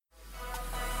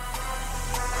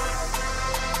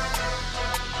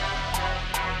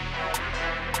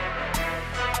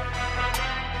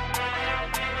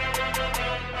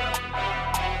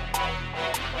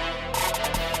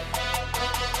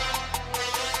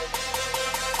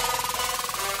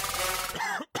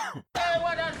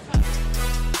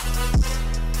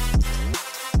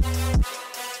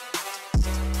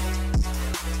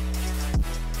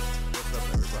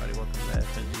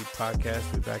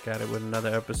Podcast. We're back at it with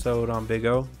another episode on Big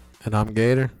O. And I'm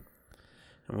Gator.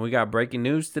 And we got breaking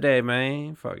news today,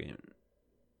 man. Fucking.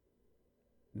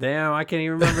 Damn, I can't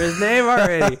even remember his name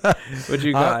already. What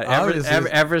you got?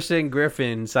 Everson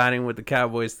Griffin signing with the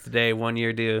Cowboys today, 1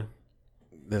 year deal.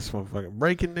 This one fucking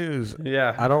breaking news.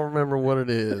 Yeah. I don't remember what it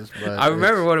is. But I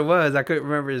remember what it was. I couldn't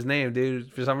remember his name,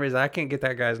 dude. For some reason, I can't get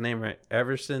that guy's name right.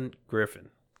 Everson Griffin.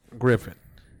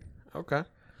 Okay.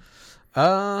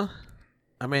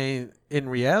 I mean, in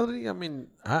reality,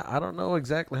 I don't know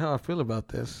exactly how I feel about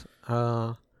this.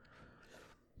 I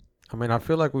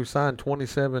feel like we've signed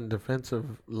 27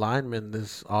 defensive linemen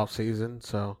this offseason,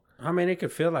 so. I mean, it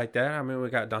could feel like that. I mean, we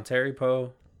got Dontari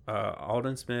Poe,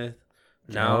 Alden Smith,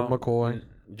 Gerald McCoy,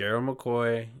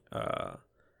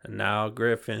 and now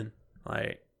Griffin.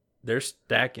 Like, they're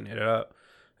stacking it up.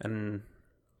 And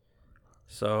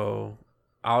so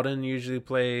Alden usually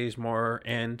plays more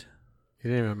end. You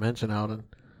didn't even mention Alden.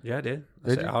 Yeah, I did. I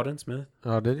did said you? Alden Smith.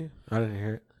 Oh, did you? I didn't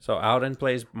hear it. So Alden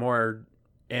plays more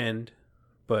end,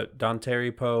 but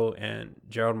Dontari Poe and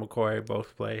Gerald McCoy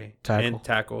both play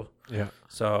tackle. Yeah.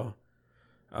 So,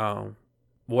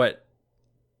 what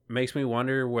makes me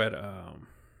wonder what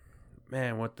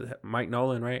Mike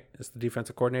Nolan, right? Is the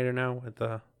defensive coordinator now with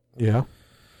the. Yeah.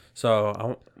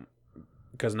 So,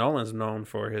 because Nolan's known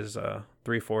for his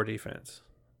 3-4 defense.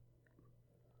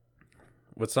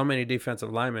 With so many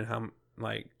defensive linemen,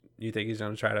 you think he's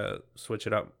going to try to switch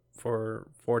it up for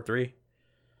 4-3?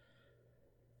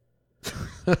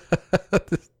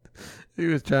 He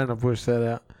was trying to push that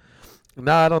out.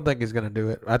 No, I don't think he's going to do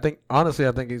it. I think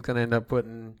he's going to end up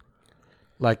putting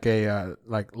like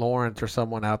Lawrence or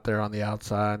someone out there on the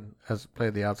outside as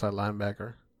play the outside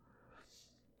linebacker.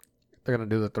 They're going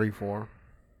to do the 3-4.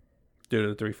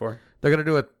 Do the 3-4? They're going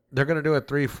to do a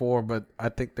 3-4, but I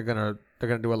think they're going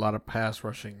to do a lot of pass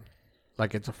rushing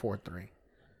like it's a 4-3.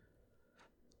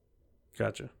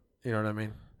 Gotcha. You know what I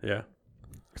mean? Yeah.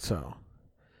 So,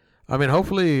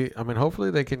 hopefully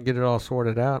they can get it all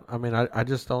sorted out. I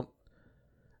just don't.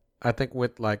 I think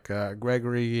with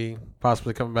Gregory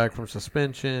possibly coming back from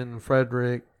suspension,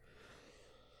 Frederick.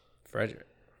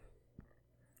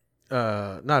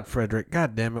 Not Frederick.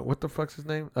 God damn it! What the fuck's his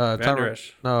name? No,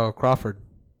 Crawford.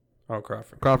 Oh,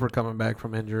 Crawford. Crawford coming back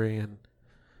from injury and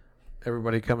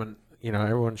everybody coming.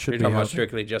 Everyone should be talking healthy. about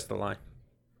strictly just the line.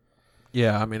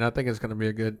 Yeah, I think it's going to be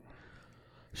a good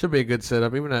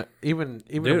setup. Even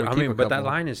dude, but that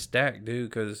line is stacked, dude.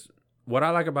 Because what I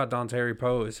like about Dontari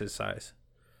Poe is his size.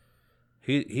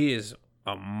 He is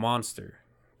a monster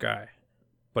guy,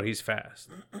 but he's fast.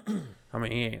 He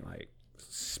ain't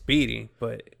speedy,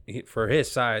 but for his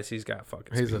size, he's got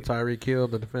fucking. He's speed. a Tyreek Hill,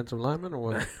 the defensive lineman, or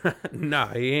what? No,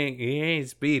 he ain't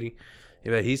speedy,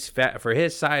 but he's fat for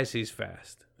his size. He's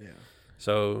fast. Yeah.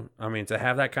 So, to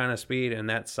have that kind of speed and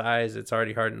that size, it's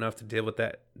already hard enough to deal with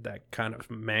that kind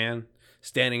of man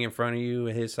standing in front of you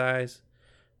at his size.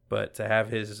 But to have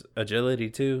his agility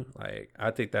too,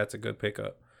 I think that's a good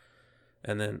pickup.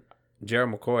 And then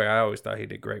Gerald McCoy, I always thought he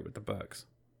did great with the Bucs.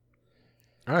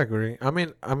 I agree. I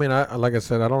like I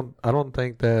said, I don't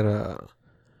think that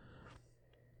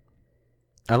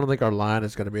I don't think our line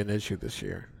is going to be an issue this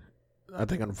year. I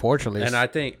think, unfortunately, and I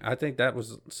think that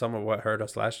was some of what hurt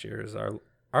us last year. Is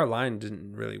our line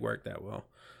didn't really work that well.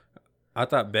 I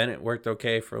thought Bennett worked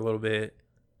okay for a little bit,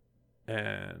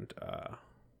 and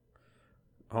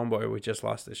homeboy we just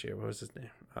lost this year. What was his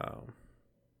name?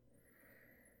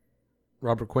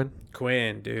 Robert Quinn.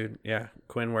 Quinn, dude, yeah,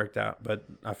 Quinn worked out, but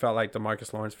I felt like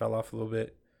DeMarcus Lawrence fell off a little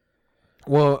bit.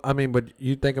 Well, but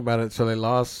you think about it. So they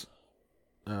lost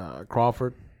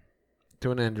Crawford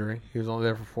to an injury. He was only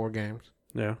there for 4 games.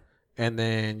 Yeah. And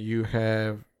then you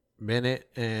have Bennett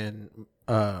and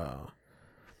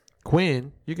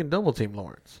Quinn. You can double team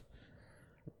Lawrence.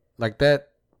 Like that,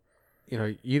 we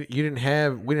didn't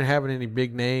have any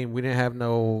big name. We didn't have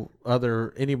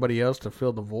anybody else to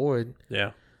fill the void.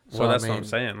 Yeah. So that's what I'm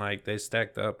saying. They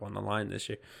stacked up on the line this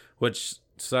year, which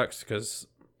sucks because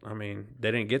they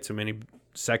didn't get too many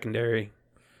secondary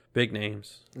big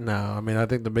names. No, I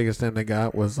think the biggest name they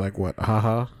got was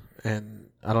Haha, and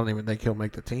I don't even think he'll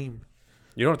make the team.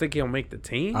 You don't think he'll make the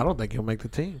team? I don't think he'll make the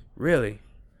team. Really?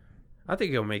 I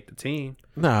think he'll make the team.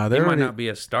 Nah, he might not be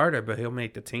a starter, but he'll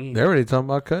make the team. They're already talking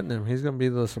about cutting him. He's going to be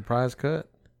the surprise cut.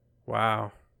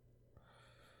 Wow.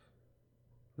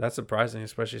 That's surprising,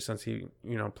 especially since he,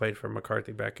 played for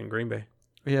McCarthy back in Green Bay.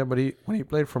 Yeah, but when he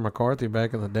played for McCarthy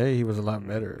back in the day, he was a lot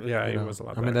better. Yeah, he was a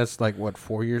lot better. That's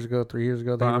 4 years ago, 3 years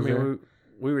ago?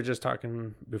 We were just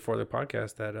talking before the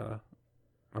podcast that,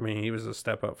 he was a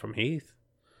step up from Heath.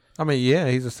 Yeah,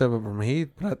 he's a step up from Heath,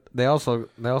 but they also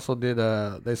did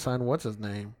they signed what's his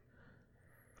name?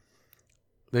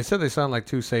 They said they sound like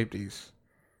two safeties.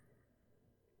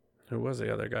 Who was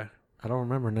the other guy? I don't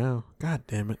remember now. God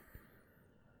damn it.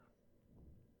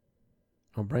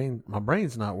 My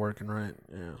brain's not working right.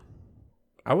 Yeah.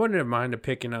 I wouldn't have minded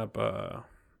picking up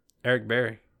Eric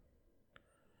Berry.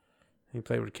 He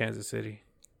played with Kansas City.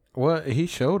 Well, he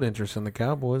showed interest in the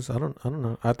Cowboys. I don't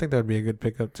know. I think that would be a good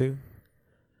pickup too.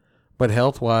 But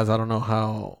health wise, I don't know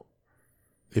how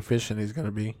efficient he's going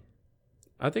to be.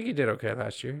 I think he did okay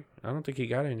last year. I don't think he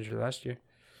got injured last year.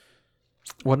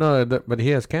 Well, no, but he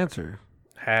has cancer.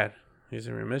 He's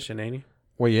in remission, ain't he?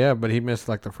 Well, yeah, but he missed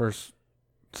like the first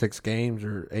 6 games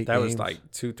or 8 games. That was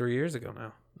like 2-3 years ago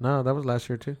now. No, that was last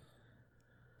year too.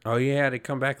 Oh, he had to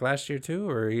come back last year too,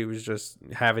 or he was just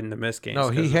having to miss games? No,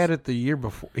 he had it the year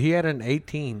before. He had it in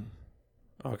 18.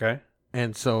 Okay.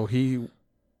 And so he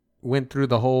went through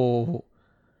the whole,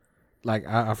 like,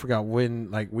 I forgot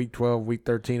when, like week 12, week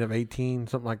 13 of 18,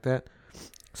 something like that.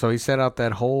 So he set out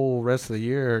that whole rest of the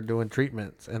year doing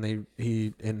treatments. And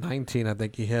he in 19, I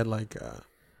think he had like,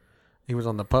 he was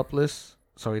on the PUP list.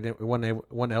 So he wasn't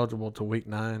eligible till week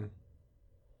 9.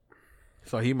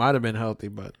 So he might have been healthy,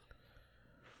 but.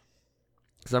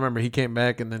 Because I remember he came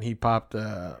back and then he popped was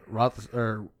it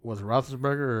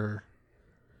Roethlisberger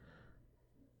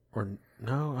or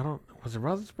no, I don't. Was it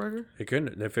Roethlisberger? It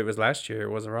couldn't. If it was last year,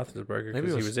 it wasn't Roethlisberger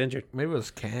because he was injured. Maybe it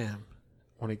was Cam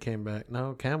when he came back.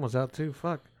 No, Cam was out too.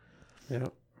 Fuck. Yeah.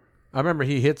 I remember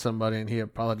he hit somebody and he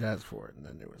apologized for it, and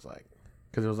then it was like,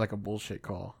 because it was like a bullshit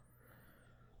call.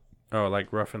 Oh,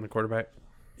 like roughing the quarterback?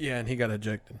 Yeah, and he got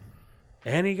ejected.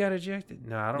 And he got ejected?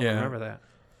 No, I don't remember that.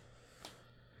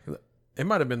 It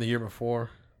might have been the year before.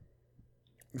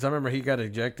 Because I remember he got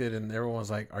ejected and everyone was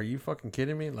like, are you fucking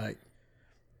kidding me? Like,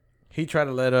 he tried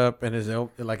to let up and his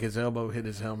elbow hit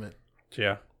his helmet.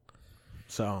 Yeah.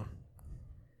 So.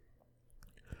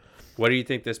 What do you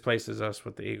think this places us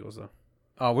with the Eagles, though?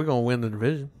 Oh, we're going to win the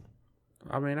division.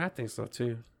 I mean, I think so,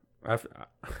 too. I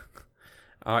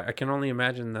can only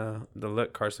imagine the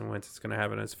look Carson Wentz is going to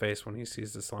have in his face when he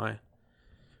sees this line.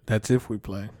 That's if we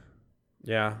play.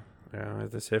 Yeah. Yeah,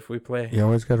 that's if we play. You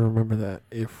always got to remember that,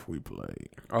 if we play.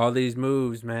 All these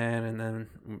moves, man, and then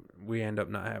we end up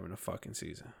not having a fucking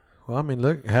season. Well, I mean,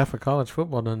 look, half of college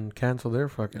football done cancel their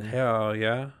fucking... Hell,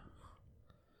 yeah.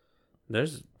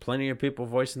 There's plenty of people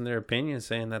voicing their opinion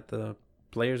saying that the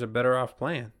players are better off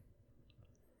playing.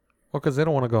 Well, because they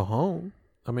don't want to go home.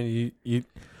 I mean, you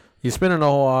spending the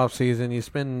whole off season, you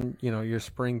spend, your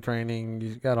spring training,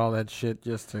 you got all that shit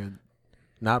just to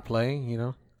not play,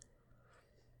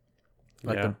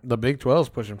 Like yeah. the Big 12's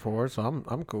pushing forward, so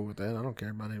I'm cool with that. I don't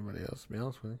care about anybody else, to be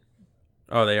honest with you.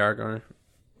 Oh, they are going to?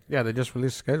 Yeah, they just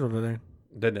released the schedule today.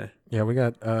 Did they? Yeah, we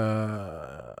got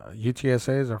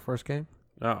UTSA is our first game.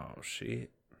 Oh,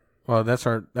 shit. Well, that's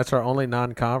our only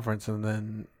non-conference, and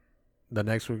then the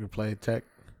next week we play Tech.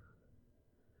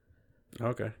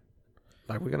 Okay.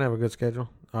 Like, we're going to have a good schedule.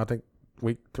 I think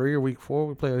week 3 or week 4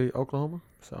 we play Oklahoma.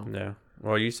 So yeah.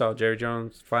 Well, you saw Jerry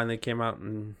Jones finally came out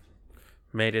and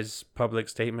made his public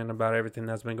statement about everything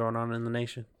that's been going on in the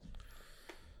nation.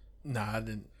 Nah, I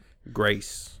didn't.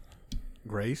 Grace.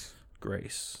 Grace?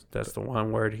 Grace. That's the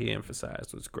one word he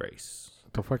emphasized was grace.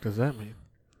 What the fuck does that mean?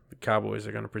 The Cowboys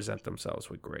are going to present themselves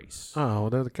with grace. Oh, well,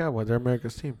 they're the Cowboys. They're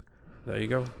America's team. There you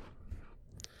go.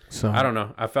 So I don't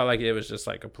know. I felt like it was just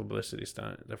like a publicity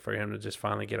stunt for him to just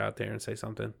finally get out there and say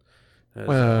something.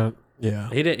 Yeah.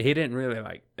 He didn't really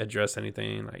like address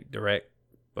anything like direct,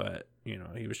 but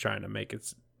he was trying to make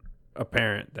it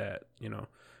apparent that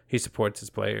he supports his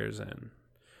players and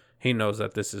he knows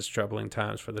that this is troubling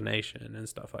times for the nation and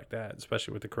stuff like that,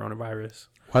 especially with the coronavirus.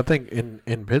 Well, I think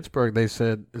in Pittsburgh they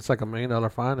said it's like $1 million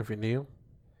fine if you kneel.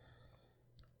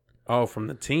 Oh, from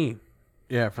the team.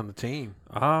 Yeah, from the team.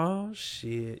 Oh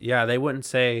shit. Yeah, they wouldn't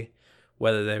say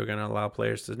whether they were going to allow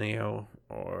players to kneel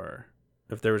or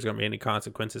if there was going to be any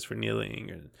consequences for kneeling.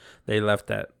 And he left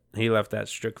that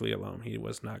strictly alone. He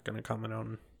was not going to comment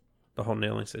on the whole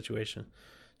kneeling situation.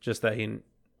 Just that he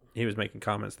was making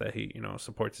comments that he,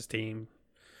 supports his team,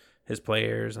 his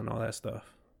players, and all that stuff.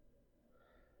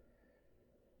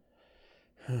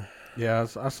 Yeah,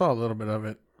 I saw a little bit of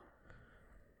it.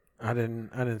 I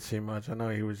didn't see much. I know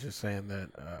he was just saying that.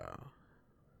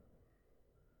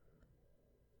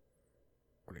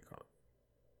 What do you call it?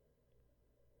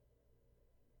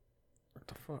 What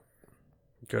the fuck?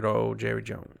 Good old Jerry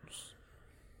Jones.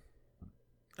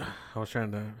 I was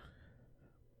trying to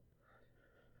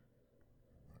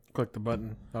click the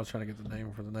button. I was trying to get the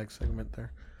name for the next segment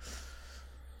there.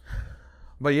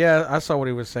 But yeah, I saw what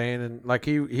he was saying, and like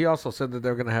he also said that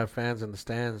they're gonna have fans in the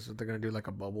stands. That they're gonna do like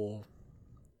a bubble.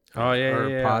 Oh yeah, or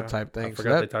yeah, pod type thing. I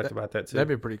forgot they talked about that too. That'd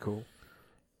be pretty cool.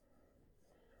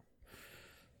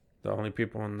 The only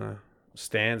people in the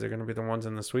stands are going to be the ones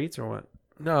in the suites, or what?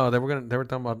 No, they were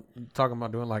talking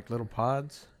about doing like little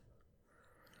pods.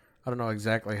 I don't know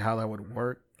exactly how that would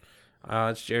work.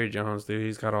 It's Jerry Jones, dude.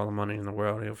 He's got all the money in the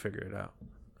world. He'll figure it out.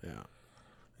 Yeah.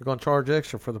 They're gonna charge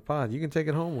extra for the pod. You can take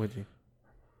it home with you.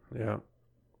 Yeah.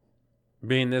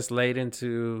 Being this late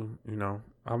into,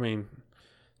 I mean,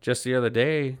 just the other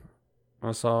day,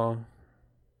 I saw,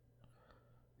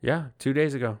 2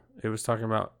 days ago, it was talking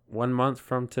about 1 month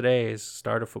from today is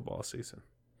start of football season.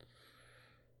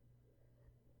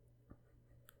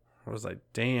 I was like,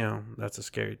 damn, that's a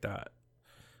scary thought.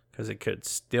 Because it could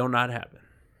still not happen.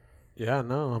 Yeah,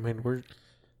 no, I mean, we're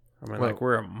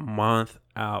a month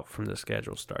out from the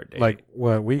schedule start date. like,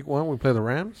 what, week 1 we play the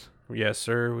Rams? Yes,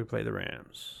 sir. We play the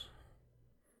Rams.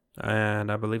 And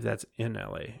I believe that's in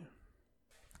LA.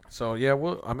 So yeah,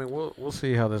 we'll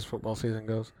see how this football season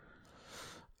goes.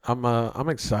 I'm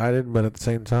excited, but at the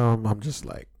same time, I'm just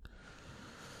like,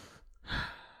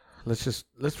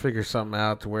 let's figure something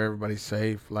out to where everybody's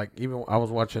safe. Like, even I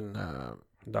was watching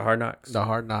the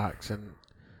Hard Knocks, and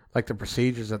like the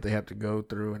procedures that they have to go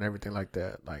through and everything like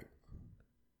that. Like,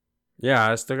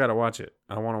 yeah, I still gotta watch it.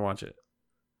 I want to watch it.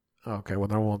 Okay,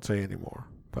 well, I won't say anymore,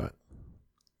 but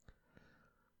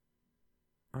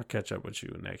I'll catch up with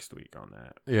you next week on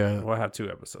that. Yeah, we'll have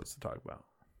 2 episodes to talk about.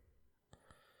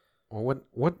 Well,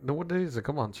 what day does it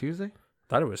come on? Tuesday?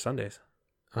 Thought it was Sundays.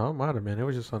 Oh, it might have been. It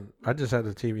was just on. I just had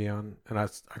the TV on, and I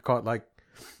caught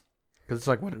because it's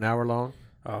like an hour long.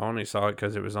 I only saw it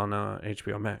because it was on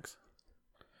HBO Max.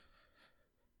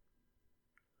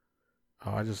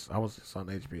 Oh, I was just on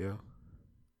HBO.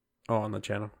 Oh, on the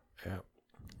channel. Yeah.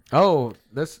 Oh,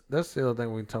 that's the other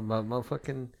thing we talking about.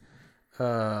 Motherfucking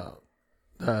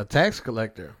Tax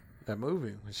Collector, that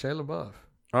movie with Shia LaBeouf.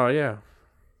 Oh yeah.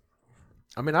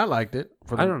 I mean, I liked it.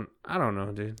 I don't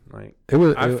know, dude. Like,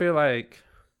 I feel like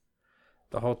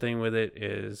the whole thing with it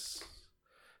is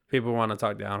people want to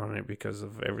talk down on it because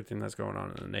of everything that's going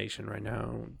on in the nation right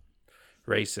now,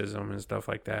 racism and stuff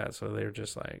like that. So they're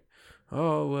just like,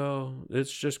 oh well,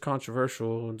 it's just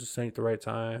controversial and just ain't the right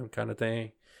time kind of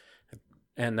thing.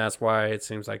 And that's why it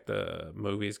seems like the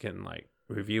movie's getting like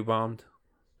review bombed.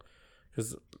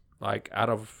 Because like out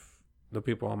of the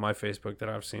people on my Facebook that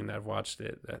I've seen that have watched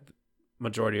it, that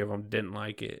majority of them didn't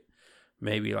like it.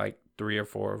 Maybe like 3 or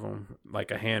 4 of them, like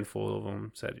a handful of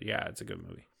them, said, "Yeah, it's a good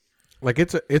movie." Like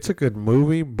it's a good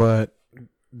movie, but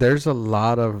there's a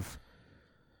lot of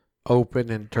open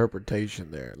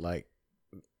interpretation there. Like,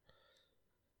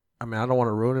 I mean, I don't want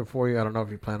to ruin it for you. I don't know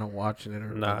if you plan on watching it or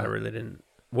no. not. I really didn't.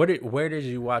 Where did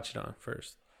you watch it on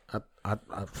first? I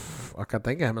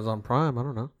think Amazon Prime. I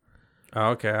don't know. Oh,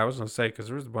 okay. I was gonna say because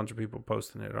there was a bunch of people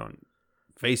posting it on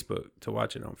Facebook to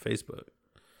watch it on Facebook.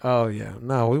 Oh yeah,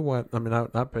 no, we went. I mean,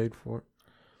 I paid for it.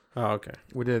 Oh, okay.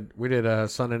 We did a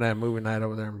Sunday night movie night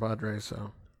over there in Padre.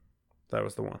 So that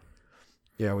was the one.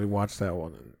 Yeah, we watched that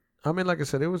one. And, I mean, like I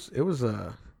said, it was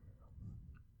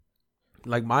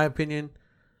like my opinion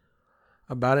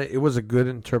about it. It was a good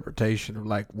interpretation of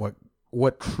like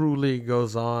what truly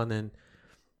goes on in,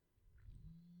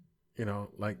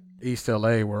 like East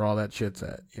LA where all that shit's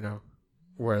at,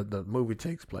 where the movie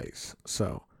takes place.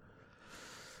 So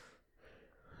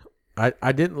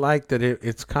I didn't like that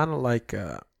it's kind of like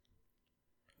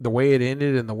the way it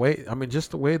ended and just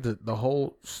the way the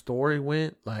whole story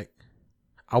went. Like,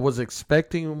 I was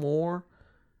expecting more,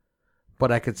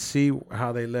 but I could see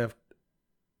how they left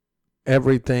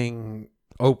everything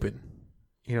open.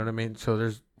 You know what I mean? So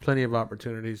there's plenty of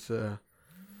opportunities to,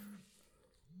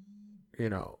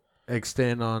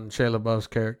 extend on Shia LaBeouf's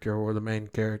character or the main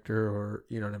character, or,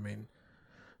 you know what I mean,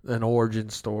 an origin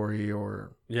story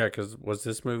or... Yeah, because was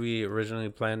this movie originally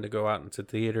planned to go out into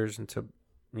theaters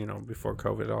before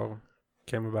COVID all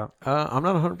came about? I'm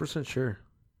not 100% sure.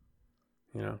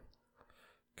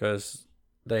 Because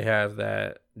they have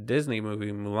that Disney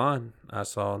movie, Mulan, I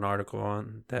saw an article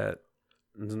on that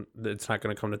it's not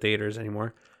going to come to theaters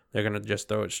anymore. They're going to just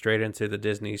throw it straight into the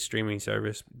Disney streaming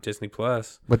service, Disney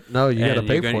Plus. But no, you got to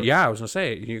pay for it. Yeah, I was going to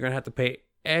say, you're going to have to pay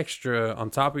extra on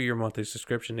top of your monthly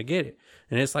subscription to get it.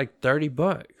 And it's like $30.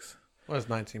 Well, it's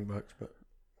 $19, but...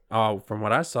 Oh, from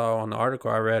what I saw on the article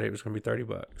I read, it was going to be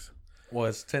 $30. Well,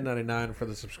 it's $10.99 for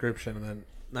the subscription and then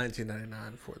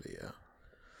 $19.99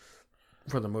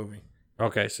 for the movie.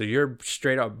 Okay, so you're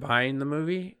straight up buying the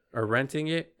movie or renting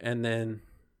it, and then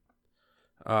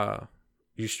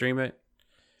you stream it,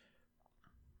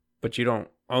 but you don't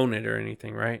own it or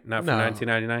anything, right? Not for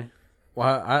 $19.99.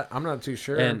 Well, I'm not too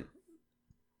sure. And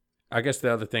I guess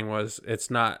the other thing was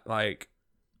it's not like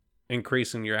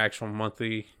increasing your actual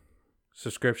monthly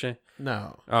subscription?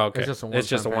 No. Oh, okay. It's just a one-time It's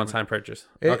just a payment. one-time purchase.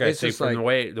 It- Okay, it's see, just from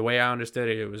like- the way I understood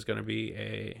it, it was going to be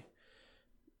a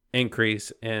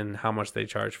increase in how much they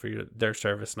charge for their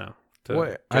service now to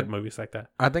What- get movies like that.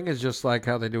 I think it's just like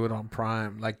how they do it on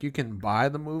Prime. Like you can buy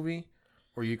the movie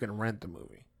or you can rent the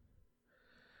movie.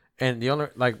 And the only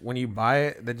like when you buy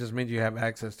it, that just means you have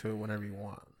access to it whenever you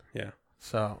want. Yeah.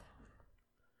 So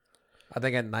I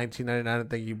think at $19.99, I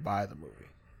think you buy the movie,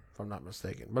 if I'm not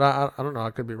mistaken. But I don't know. I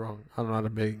could be wrong. I'm not a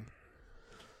big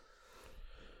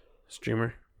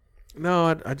Streamer. No,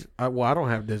 I don't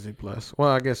have Disney Plus. Well,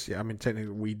 I guess yeah. I mean,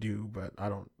 technically we do, but I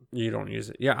don't. You don't use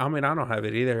it. Yeah, I mean, I don't have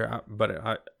it either.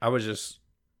 I was just,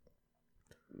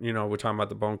 we're talking about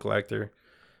the Bone Collector.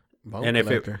 Bone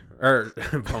Collector.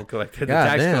 Bone Collector, the God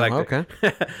tax damn, collector.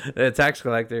 okay. The tax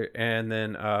collector. And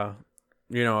then,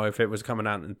 if it was coming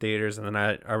out in theaters. And then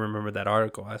I remember that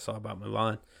article I saw about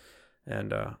Mulan.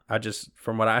 And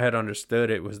from what I had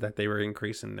understood, it was that they were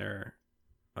increasing their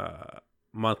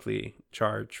monthly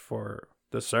charge for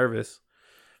the service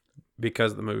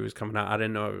because the movie was coming out. I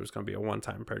didn't know it was going to be a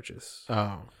one-time purchase.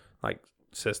 Oh. Like,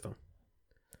 system.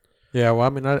 Yeah, well, I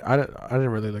mean, I didn't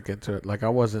really look into it. Like, I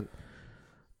wasn't.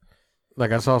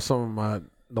 Like, I saw some of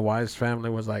the Wise family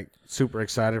was, like, super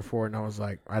excited for it, and I was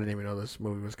like, I didn't even know this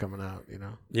movie was coming out,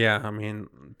 Yeah, I mean,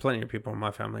 plenty of people in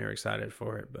my family are excited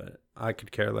for it, but I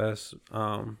could care less.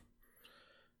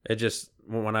 It just,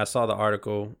 when I saw the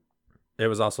article, it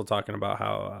was also talking about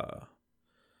how,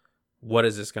 what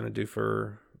is this going to do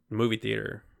for movie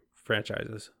theater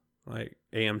franchises like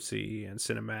AMC and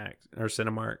Cinemax or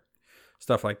Cinemark,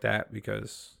 stuff like that,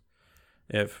 because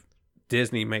if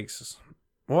Disney makes...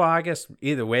 Well, I guess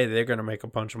either way, they're going to make a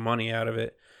bunch of money out of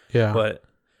it. Yeah. But,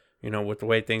 with the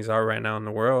way things are right now in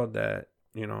the world, that,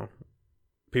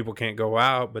 people can't go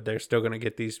out, but they're still going to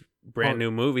get these brand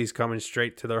new movies coming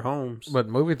straight to their homes. But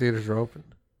movie theaters are open.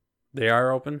 They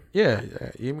are open? Yeah.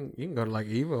 You can go to, like,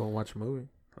 Evo and watch a movie.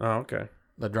 Oh, okay.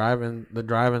 The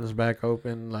drive-in's back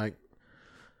open. Like,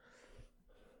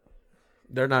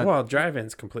 they're not... Well,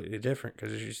 drive-in's completely different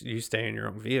because you stay in your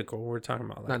own vehicle. We're talking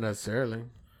about, like... Not necessarily.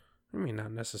 I mean,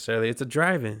 not necessarily. It's a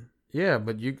drive-in. Yeah,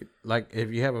 but you like if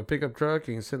you have a pickup truck,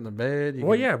 you can sit in the bed.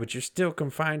 Yeah, but you're still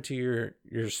confined to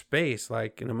your space.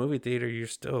 Like in a movie theater, you're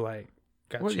still like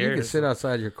got chairs. You can sit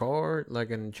outside your car, like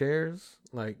in chairs.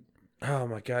 Like, oh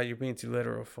my god, you're being too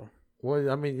literal.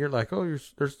 Well, I mean, you're like, oh,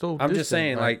 there's still. I'm just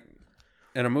saying, like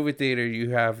in a movie theater, you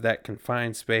have that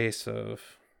confined space of.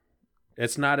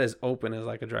 It's not as open as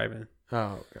like a drive-in.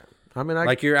 Oh, okay. I mean,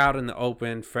 like you're out in the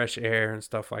open, fresh air and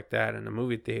stuff like that. In a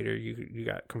movie theater, you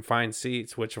got confined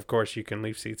seats, which of course you can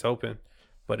leave seats open,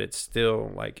 but it's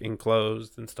still like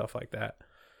enclosed and stuff like that.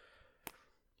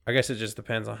 I guess it just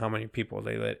depends on how many people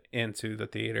they let into the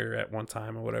theater at one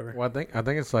time or whatever. Well, I think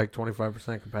it's like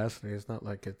 25% capacity. It's not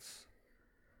like it's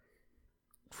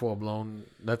full blown.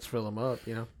 Let's fill them up,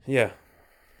 Yeah.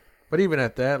 But even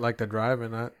at that, like the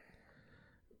drive-in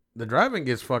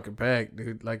gets fucking packed,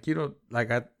 dude. Like you don't like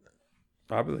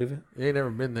I believe it. You ain't never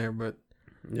been there, but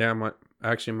yeah, my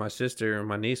sister and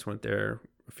my niece went there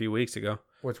a few weeks ago.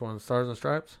 Which one? Stars and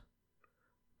Stripes?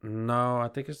 No, I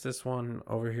think it's this one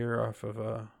over here off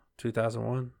of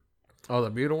 2001. Oh, the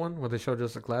beautiful one where they show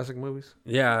just the classic movies?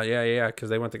 Yeah. Because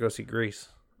they went to go see Grease.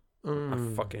 I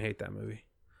fucking hate that movie.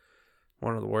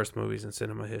 One of the worst movies in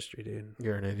cinema history, dude.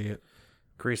 You're an idiot.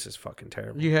 Grease is fucking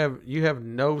terrible. You have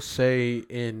no say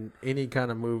in any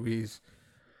kind of movies.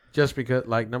 Just because,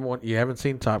 like, number one, you haven't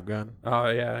seen Top Gun. Oh,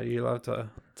 yeah. You love to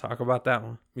talk about that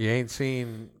one. You ain't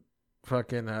seen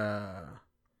fucking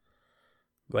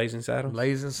Blazing Saddles?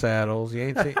 Blazing Saddles. You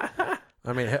ain't seen...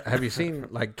 I mean, have you seen,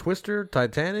 like, Twister,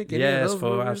 Titanic? Yes,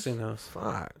 I've seen those.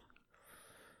 Fuck.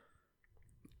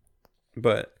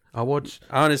 But... I watch...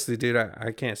 Honestly, dude,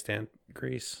 I can't stand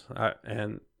Grease.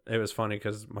 And it was funny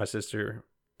because my sister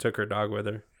took her dog with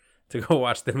her to go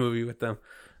watch the movie with them.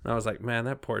 And I was like, man,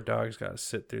 that poor dog's got to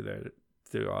sit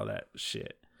through all that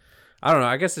shit. I don't know.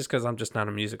 I guess it's because I'm just not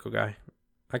a musical guy.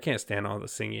 I can't stand all the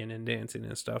singing and dancing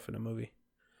and stuff in a movie.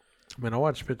 I mean, I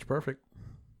watched Pitch Perfect.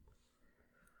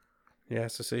 Yeah,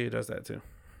 Cecilia does that too.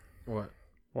 What?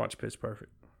 Watch Pitch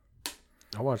Perfect.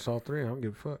 I watched all three. I don't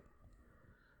give a fuck.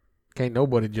 Can't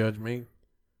nobody judge me.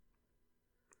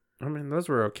 I mean, those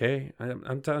were okay.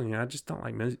 I'm telling you, I just don't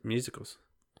like musicals.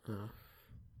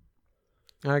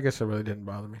 I guess it really didn't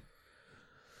bother me.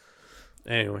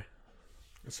 Anyway,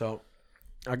 so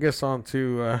I guess on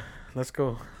to let's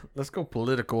go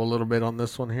political a little bit on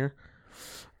this one here.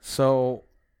 So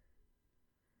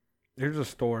here's a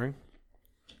story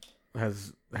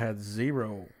has had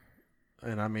zero,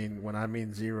 and I mean when I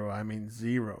mean zero, I mean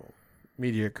zero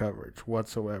media coverage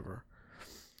whatsoever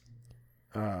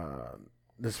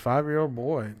This 5-year-old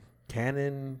boy,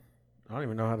 Cannon, I don't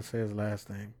even know how to say his last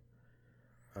name.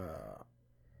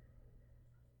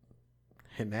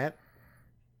 Hinat,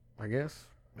 I guess.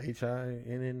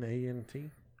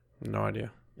 Hinnant. No idea.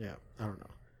 Yeah, I don't know.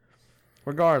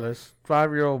 Regardless,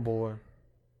 5-year-old boy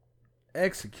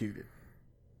executed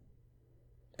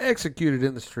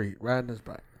in the street riding his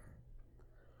bike.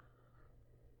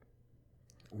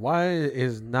 Why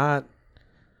is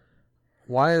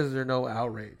there no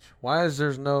outrage? Why is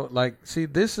there no, like, see,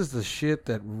 this is the shit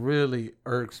that really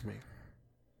irks me.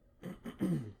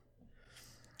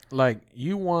 Like,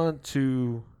 you want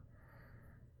to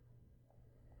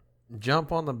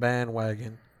jump on the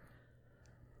bandwagon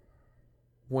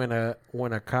when a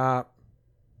cop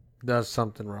does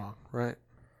something wrong, right?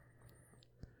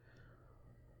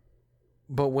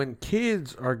 But when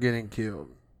kids are getting killed,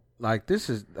 this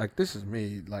is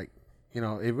me, like, you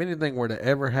know, if anything were to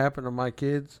ever happen to my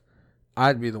kids,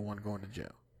 I'd be the one going to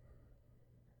jail.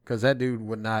 Because that dude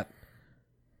would not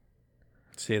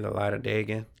see the light of day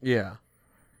again. Yeah.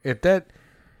 If that,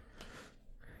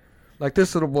 like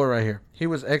this little boy right here, he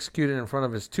was executed in front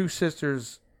of his two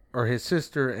sisters, or his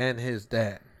sister and his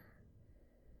dad.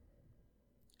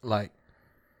 Like,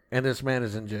 and this man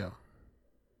is in jail.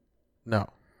 No.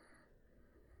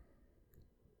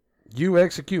 You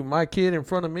execute my kid in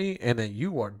front of me, and then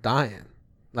you are dying.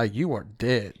 Like, you are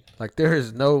dead. Like, there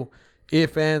is no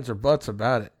ifs, ands, or buts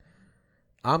about it.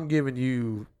 I'm giving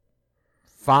you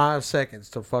 5 seconds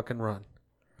to fucking run.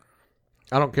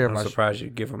 I don't care if I'm surprised you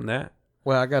give him that.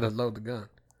 Well, I got to load the gun.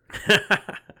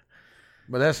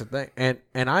 But that's the thing.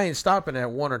 And I ain't stopping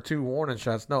at 1 or 2 warning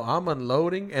shots. No, I'm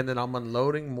unloading, and then I'm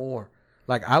unloading more.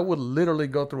 Like, I would literally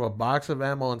go through a box of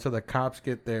ammo until the cops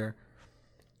get there,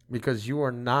 because you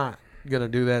are not going to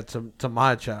do that to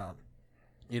my child.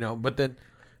 You know, but then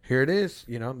here it is.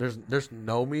 You know, there's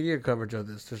no media coverage of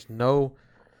this. There's no,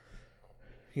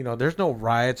 you know, there's no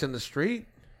riots in the street.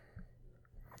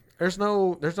 There's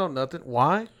no nothing.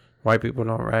 Why? White people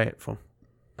don't riot for.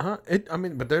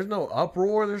 But there's no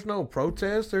uproar. There's no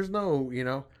protest. There's no, you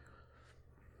know,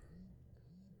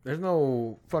 there's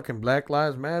no fucking Black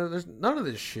Lives Matter. There's none of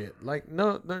this shit. Like,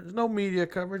 no, there's no media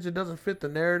coverage. It doesn't fit the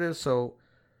narrative, so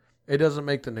it doesn't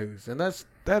make the news. And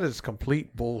that is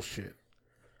complete bullshit.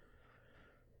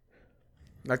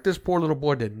 Like, this poor little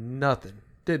boy did nothing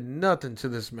to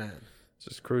this man.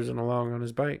 Just cruising along on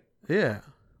his bike. Yeah.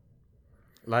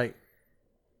 Like,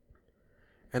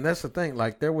 and that's the thing.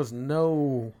 Like, there was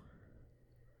no,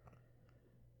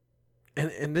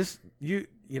 and this, you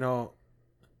know,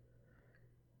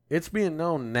 it's being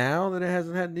known now that it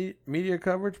hasn't had media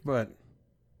coverage, but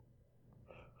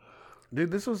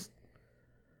dude, this was,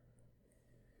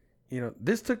 you know,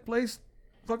 this took place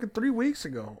fucking 3 weeks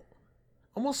ago.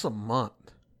 Almost a month.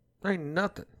 There ain't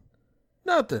nothing.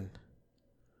 Nothing.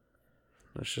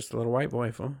 That's just a little white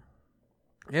boy, fool.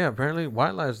 Yeah, apparently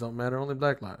white lives don't matter, only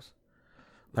black lives.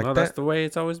 Like, well, that's the way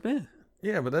it's always been.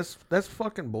 Yeah, but that's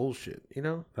fucking bullshit, you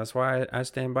know? That's why I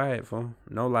stand by it, fool.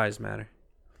 No lies matter.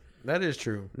 That is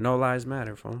true. No lies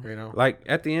matter, fool. You know? Like,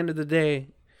 at the end of the day,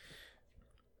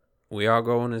 we all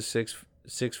go in a 6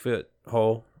 foot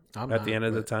hole at the end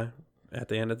of the time. At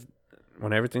the end of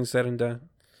when everything's said and done,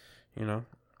 you know?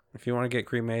 If you want to get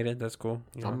cremated, that's cool.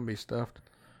 You know? I'm going to be stuffed.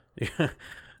 Yeah.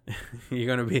 You're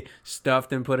going to be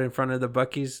stuffed and put in front of the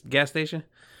Buc-ee's gas station?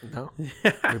 No.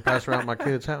 We pass around my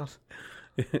kid's house.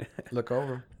 Look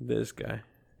over. This guy.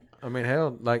 I mean,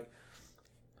 hell, like,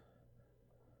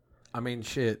 I mean,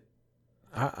 shit.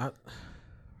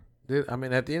 Dude, I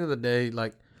mean, at the end of the day,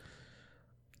 like,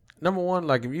 number one,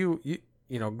 like, if you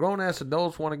know, grown-ass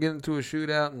adults want to get into a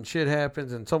shootout and shit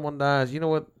happens and someone dies, you know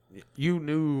what? You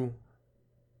knew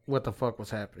what the fuck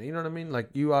was happening. You know what I mean? Like,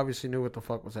 you obviously knew what the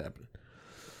fuck was happening.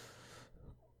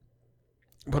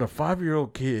 But a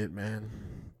 5-year-old kid, man,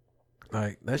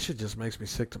 like, that shit just makes me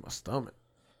sick to my stomach.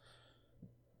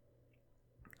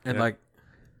 And, like,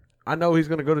 I know he's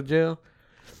going to go to jail.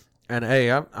 And,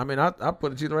 hey, I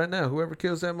put it to you right now. Whoever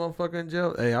kills that motherfucker in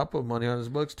jail, hey, I'll put money on his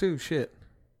books, too. Shit.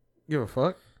 Give a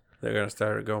fuck. They're going to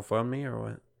start a GoFundMe or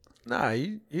what? Nah,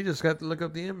 you just got to look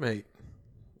up the inmate.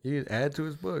 You add to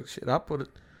his books. Shit, I put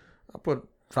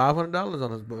 $500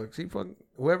 on his books.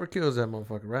 Whoever kills that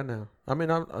motherfucker right now. I mean,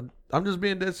 I'm just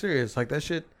being dead serious. Like, that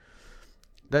shit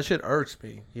irks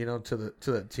me, you know, to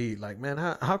the T. Like, man,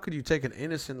 how could you take an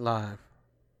innocent life,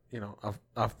 you know,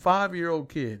 a 5-year-old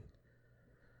kid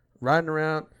riding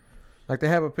around, like, they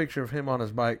have a picture of him on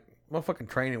his bike, motherfucking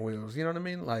training wheels, you know what I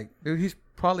mean? Like, dude, he's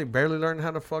probably barely learning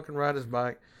how to fucking ride his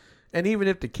bike. And even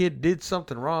if the kid did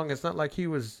something wrong, it's not like he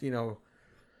was, you know,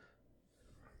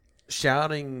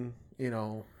 shouting, you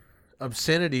know,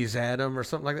 obscenities at him or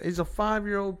something like that. He's a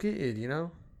 5-year-old kid, you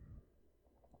know?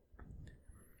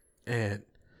 And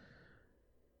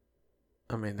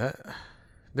I mean that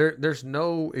there's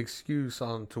no excuse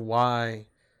on to why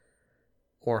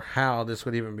or how this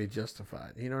would even be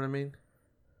justified. You know what I mean?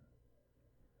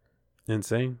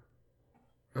 Insane.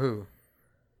 Who?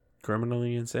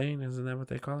 Criminally insane, isn't that what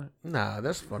they call it? Nah,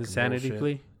 that's fucking insanity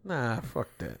bullshit. plea. Nah, fuck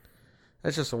that.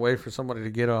 That's just a way for somebody to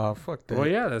get off. Fuck that. Well,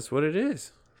 yeah, that's what it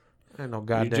is. Ain't no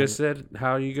goddamn. You just said,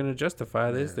 how are you going to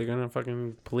justify this? Yeah. They're going to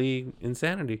fucking plead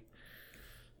insanity.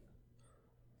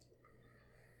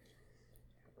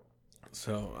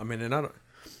 So, I mean, and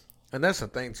that's the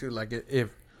thing too. Like, if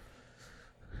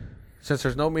since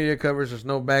there's no media coverage, there's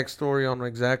no backstory on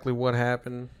exactly what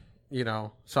happened. You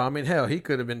know, so I mean, hell, he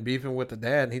could have been beefing with the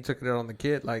dad, and he took it out on the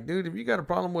kid. Like, dude, if you got a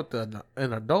problem with an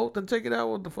adult, then take it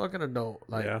out with the fucking adult.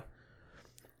 Like, yeah.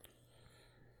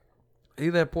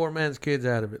 leave that poor man's kids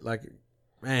out of it. Like,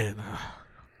 man,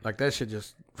 like that shit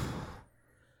just,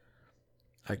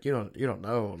 like you don't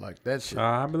know, like that shit.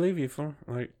 I believe you, fool.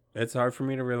 Like, it's hard for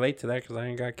me to relate to that because I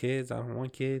ain't got kids. I don't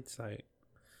want kids. Like,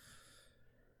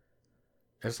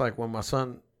 it's like when my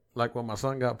son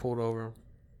got pulled over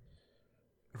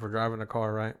for driving a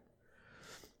car, right?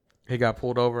 He got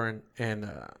pulled over and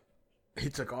he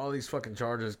took all these fucking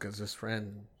charges because his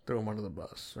friend threw him under the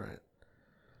bus, right?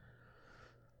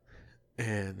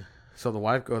 And so the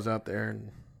wife goes out there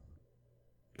and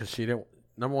because she didn't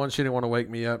want to wake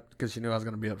me up because she knew I was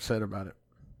going to be upset about it.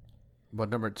 But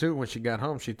number two, when she got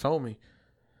home, she told me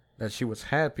that she was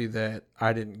happy that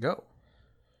I didn't go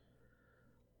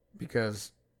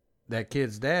because that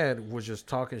kid's dad was just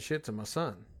talking shit to my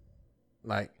son.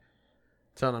 Like,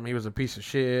 telling him he was a piece of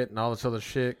shit and all this other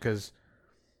shit. Because,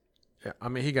 I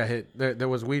mean, he got hit. There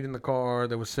was weed in the car.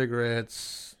 There was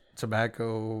cigarettes,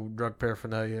 tobacco, drug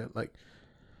paraphernalia. Like,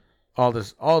 all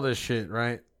this shit,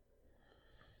 right?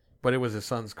 But it was his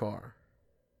son's car.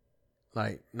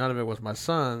 Like, none of it was my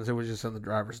son's. It was just in the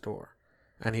driver's door.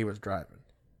 And he was driving.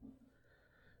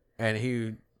 And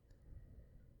he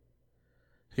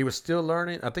was still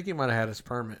learning. I think he might have had his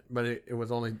permit. But it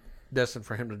was only destined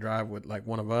for him to drive with like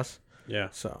one of us. yeah.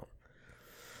 So,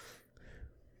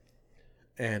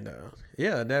 and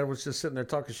yeah, dad was just sitting there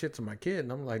talking shit to my kid,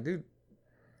 and I'm like, dude,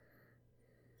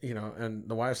 you know, and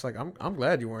the wife's like, I'm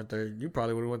glad you weren't there. You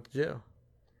probably would have went to jail.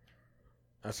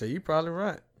 I said, you probably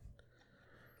right.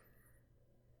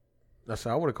 I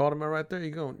said, I would have called him out right there.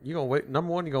 You gonna wait?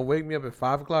 Number one, you gonna wake me up at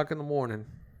 5:00 in the morning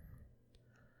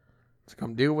to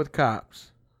come deal with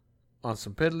cops on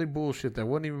some piddly bullshit that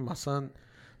wasn't even my son.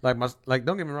 Like,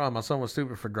 don't get me wrong, my son was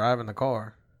stupid for driving the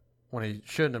car when he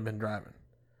shouldn't have been driving.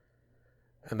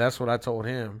 And that's what I told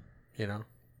him, you know.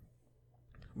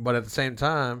 But at the same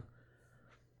time,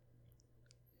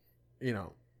 you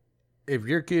know, if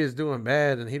your kid's doing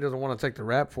bad and he doesn't want to take the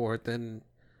rap for it, then,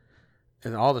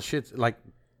 and all the shit, like,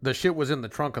 the shit was in the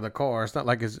trunk of the car. It's not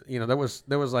like it's, you know, there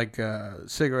was like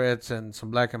cigarettes and some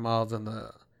Black and Milds in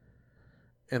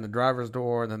the driver's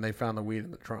door, and then they found the weed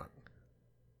in the trunk.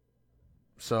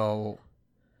 So,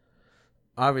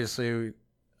 obviously, you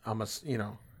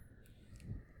know,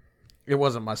 it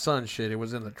wasn't my son's shit. It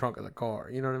was in the trunk of the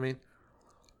car. You know what I mean?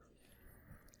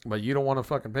 But you don't want to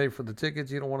fucking pay for the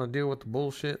tickets. You don't want to deal with the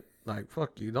bullshit. Like,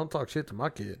 fuck you. Don't talk shit to my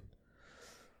kid.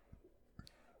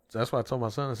 So that's why I told my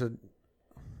son, I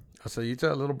said, you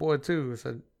tell a little boy too. I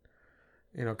said,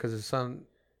 you know, because his son,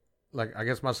 like, I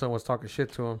guess my son was talking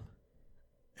shit to him.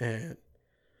 And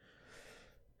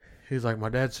he's like, my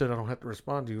dad said I don't have to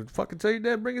respond to you. Fucking tell your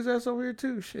dad, bring his ass over here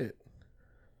too. Shit.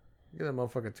 Get that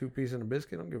motherfucker 2-piece and a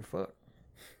biscuit. I don't give a fuck.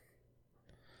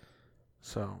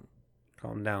 So.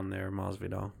 Calm down there,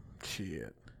 Masvidal.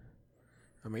 Shit.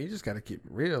 I mean, you just got to keep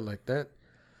it real like that.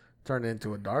 Turn it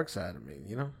into a dark side of me,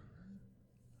 you know?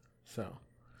 So.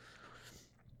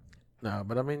 No,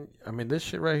 but I mean, this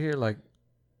shit right here, like,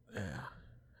 yeah.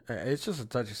 It's just a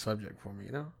touchy subject for me,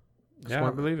 you know? Yeah,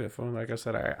 I believe it. Like I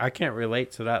said, I can't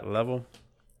relate to that level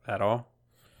at all.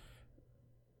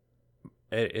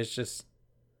 It's just,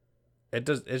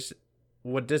 it's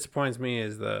what disappoints me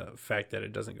is the fact that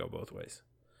it doesn't go both ways.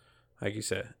 Like you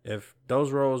said, if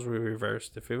those roles were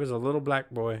reversed, if it was a little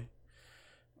black boy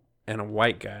and a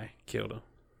white guy killed him,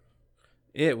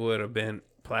 it would have been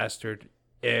plastered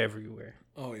everywhere.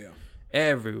 Oh, yeah.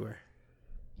 Everywhere.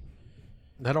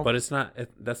 But it's not.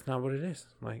 That's not what it is.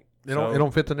 Like, it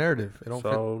don't fit the narrative.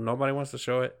 Nobody wants to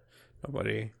show it.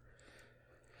 Nobody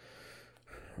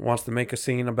wants to make a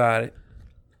scene about it.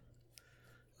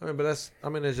 I mean, but it's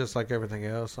just like everything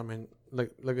else. I mean, look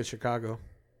at Chicago.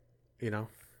 You know,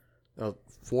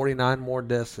 49 more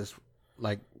deaths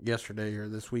like yesterday or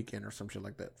this weekend or some shit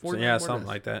like that. So yeah, something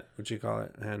like that. What you call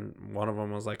it? And one of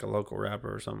them was like a local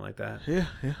rapper or something like that. Yeah.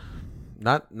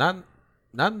 Not in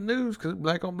the news because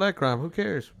black on black crime. Who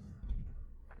cares?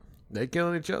 They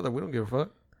killing each other. We don't give a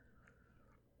fuck.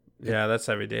 Yeah, that's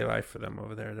everyday life for them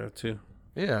over there though too.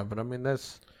 Yeah, but I mean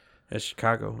that's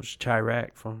Chicago. It's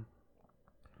Chirac from.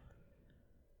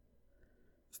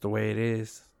 It's the way it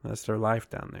is. That's their life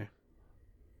down there.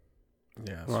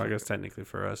 Yeah. Well, I guess technically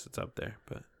for us it's up there,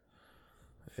 but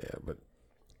yeah, but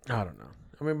I don't know.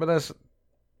 I mean, but that's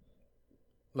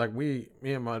like me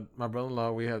and my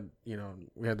brother-in-law. We had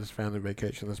this family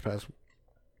vacation this past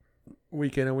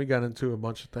weekend, and we got into a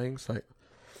bunch of things. Like,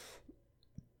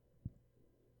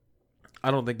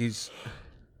 I don't think he's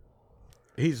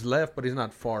left, but he's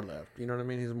not far left. You know what I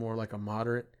mean? He's more like a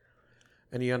moderate,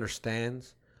 and he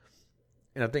understands.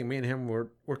 And I think me and him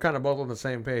we're kind of both on the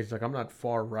same page. Like, I'm not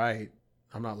far right.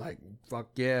 I'm not like fuck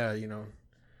yeah,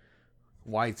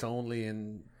 whites only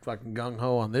and fucking gung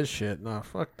ho on this shit. Nah,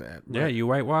 fuck that. Yeah, you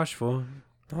whitewashed, fool.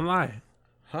 Don't lie.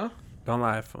 Huh? Don't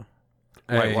lie, fool.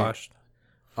 Hey, Whitewashed.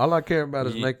 All I care about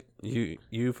is make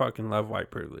you fucking love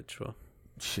white privilege, fool.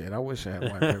 Shit, I wish I had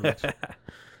white privilege.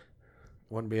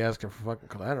 Wouldn't be asking for fucking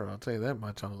collateral. I'll tell you that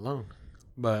much on a loan.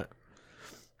 But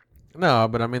no,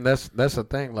 but I mean that's the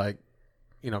thing. Like,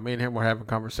 me and him were having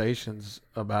conversations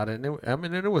about it.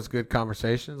 And it was good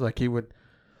conversations. Like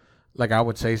I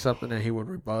would say something and he would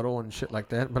rebuttal and shit like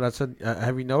that. But I said,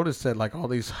 have you noticed that like all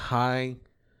these high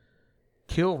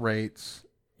kill rates,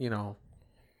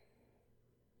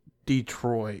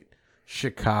 Detroit,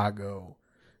 Chicago,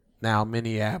 now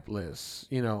Minneapolis,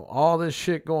 all this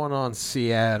shit going on,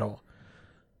 Seattle,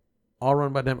 all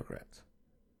run by Democrats.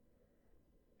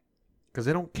 Because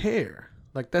they don't care.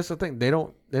 Like, that's the thing. They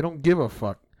don't give a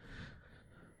fuck.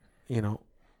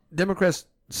 Democrats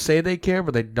say they care,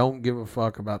 but they don't give a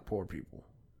fuck about poor people.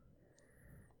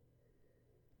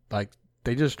 Like,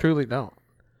 they just truly don't.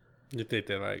 You think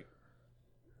they like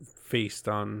feast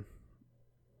on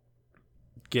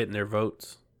getting their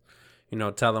votes?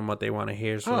 Tell them what they want to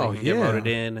hear so they can get voted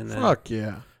in, and then fuck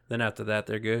yeah. Then after that,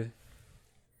 they're good.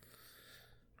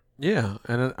 Yeah,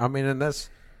 and I mean, and that's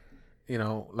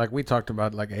like we talked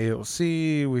about like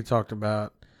AOC, we talked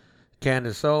about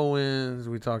Candace Owens,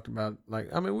 we talked about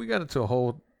we got into a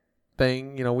whole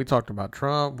thing. We talked about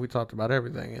Trump, we talked about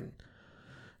everything, and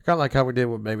kind of like how we did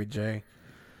with Baby J.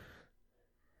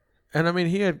 And I mean,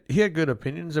 he had good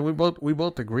opinions, and we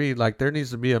both agreed like there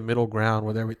needs to be a middle ground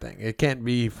with everything. It can't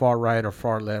be far right or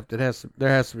far left. There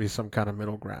has to be some kind of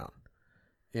middle ground,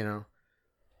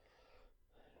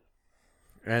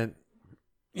 And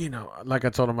like I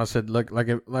told him, I said, look,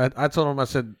 I told him, I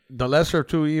said, the lesser of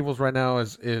two evils right now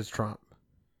is Trump.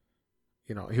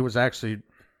 He was actually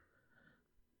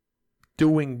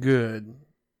doing good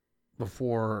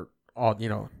before all,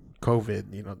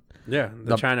 COVID, Yeah,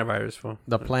 the China virus, fool.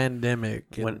 The pandemic.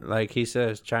 When, like he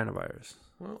says, China virus.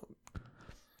 Well,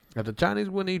 the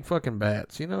Chinese wouldn't eat fucking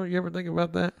bats. You ever think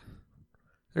about that?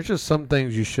 There's just some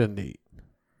things you shouldn't eat.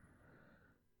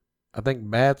 I think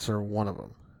bats are one of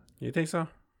them. You think so?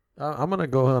 I'm going to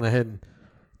go on ahead and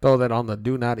throw that on the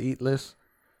do not eat list.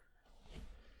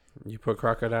 You put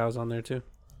crocodiles on there too?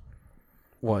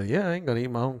 Well, yeah, I ain't going to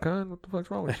eat my own kind. What the fuck's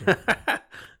wrong with you?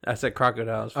 I said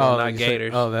crocodiles, not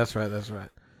gators. That's right.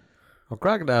 Well,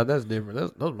 crocodile, that's different.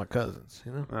 Those are my cousins,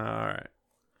 All right.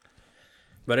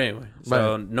 But anyway,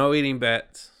 so no eating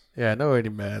bats. Yeah, no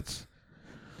eating bats.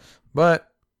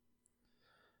 But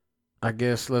I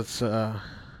guess let's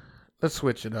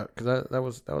switch it up because that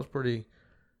was pretty.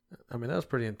 I mean, that was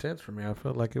pretty intense for me. I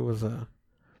felt like it was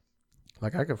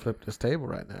like I could flip this table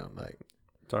right now. Like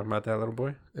talking about that little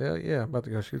boy. Yeah, I'm about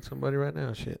to go shoot somebody right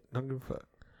now. Shit, don't give a fuck.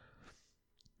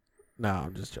 No,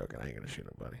 I'm just joking. I ain't gonna shoot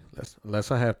nobody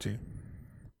unless I have to,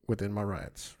 within my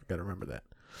rights. Got to remember that.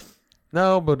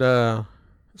 No, but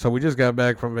so we just got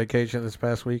back from vacation this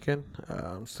past weekend.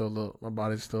 I'm still my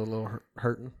body's still a little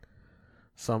hurting,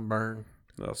 sunburn,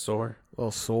 a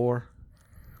little sore.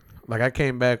 Like I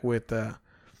came back with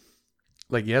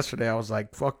like yesterday. I was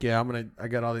like, "Fuck yeah, I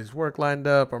got all these work lined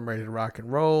up. I'm ready to rock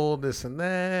and roll, this and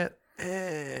that,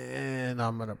 and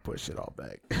I'm gonna push it all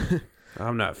back."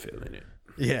 I'm not feeling it.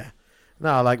 Yeah.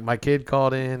 No, like my kid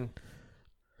called in.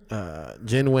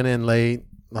 Jen went in late.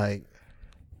 Like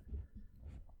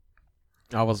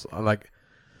I was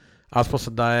supposed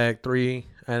to diag 3.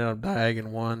 I ended up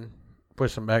diagging 1.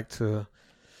 Pushed them back to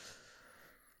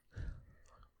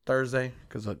Thursday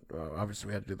because obviously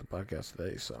we had to do the podcast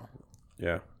today. So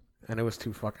yeah. And it was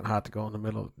too fucking hot to go in the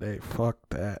middle of the day. Fuck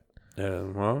that. Yeah.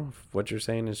 Well, what you're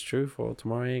saying is true. For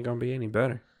tomorrow ain't gonna be any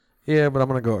better. Yeah, but I'm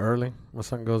gonna go early. My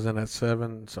son goes in at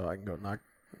 7, so I can go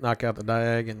knock out the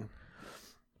diag, and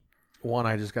one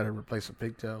I just got to replace a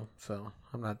pigtail, so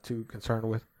I'm not too concerned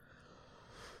with.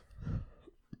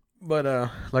 But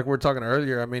like we were talking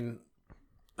earlier, I mean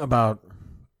about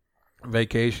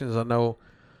vacations. I know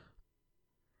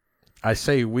I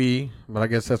say we, but I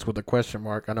guess that's with a question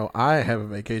mark. I know I have a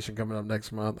vacation coming up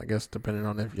next month. I guess depending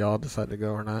on if y'all decide to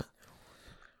go or not.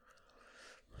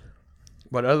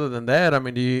 But other than that, I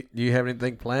mean, do you have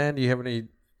anything planned? Do you have any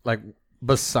like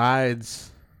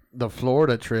besides the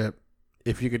Florida trip?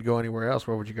 If you could go anywhere else,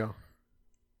 where would you go?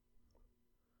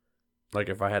 Like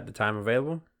if I had the time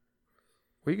available?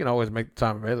 Well, you can always make the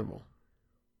time available.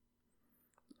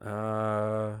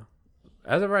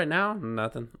 As of right now,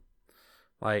 nothing.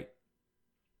 Like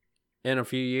in a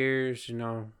few years,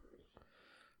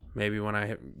 maybe when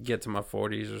I get to my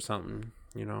 40s or something,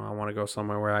 I want to go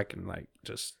somewhere where I can like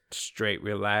just straight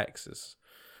relax. It's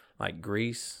like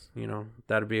Greece,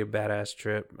 that'd be a badass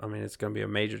trip. I mean, it's gonna be a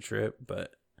major trip,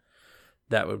 but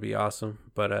that would be awesome.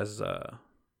 But as I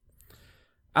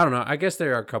don't know. I guess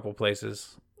there are a couple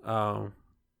places.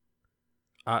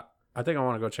 I think I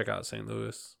want to go check out St.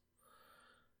 Louis.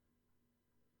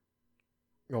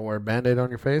 You gonna wear a Band-Aid on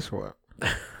your face or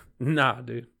what? Nah,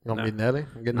 dude. You gonna be Nelly?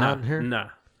 I'm getting hot in here? Nah.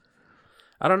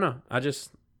 I don't know. I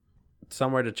just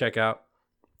somewhere to check out.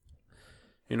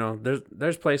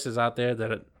 There's places out there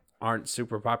that aren't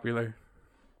super popular,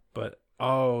 but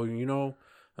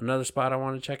another spot I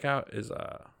want to check out is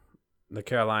the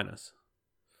Carolinas.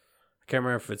 I can't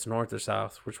remember if it's north or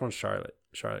south. Which one's Charlotte?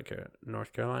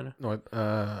 North Carolina? North.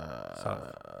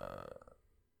 South.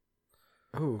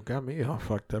 Oh, got me all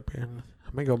fucked up here.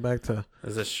 Let me go back to.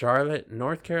 Is it Charlotte,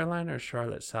 North Carolina, or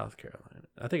Charlotte, South Carolina?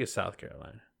 I think it's South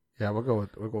Carolina. Yeah, we'll go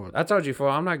with. I told you before,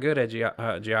 I'm not good at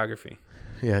geography.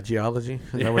 Yeah, geology.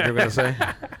 Is that what you're gonna say?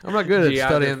 I'm not good at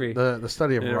studying the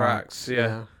study of rocks.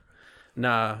 Yeah.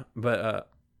 Nah, but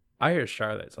I hear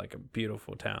Charlotte's like a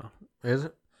beautiful town. Is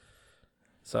it?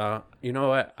 So you know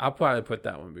what? I'll probably put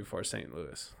that one before St.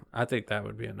 Louis. I think that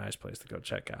would be a nice place to go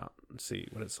check out and see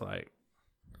what it's like.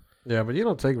 Yeah, but you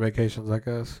don't take vacations like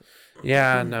us.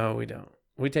 Yeah, no, we don't.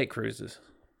 We take cruises.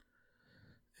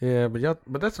 Yeah,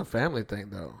 but that's a family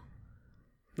thing though.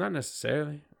 Not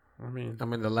necessarily. I mean,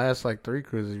 the last like 3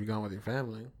 cruises you've gone with your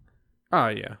family. Oh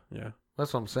yeah.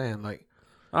 That's what I'm saying. Like,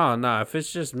 oh no, if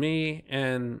it's just me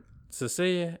and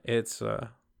Cecilia, it's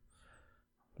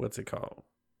what's it called?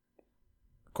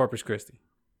 Corpus Christi.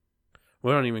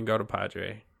 We don't even go to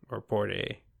Padre or Port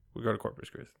A. We go to Corpus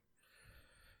Christi.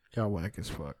 Y'all whack as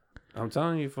fuck. I'm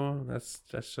telling you, fool. That's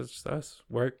just us.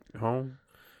 Work, home,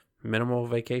 minimal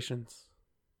vacations.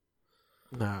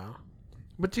 No,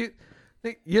 but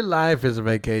your life is a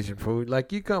vacation, fool.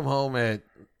 Like you come home at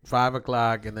 5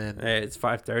 o'clock and then Hey, it's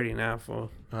 5:30 now, fool.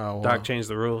 Oh, wow. Doc changed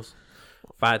the rules.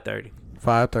 5:30.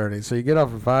 5:30. So you get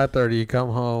off at 5:30. You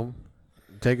come home,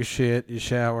 take a shit, you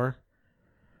shower,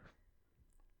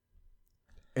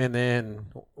 and then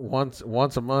once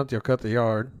a month you'll cut the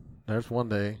yard. There's one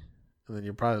day, and then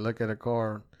you'll probably look at a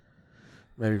car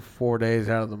maybe 4 days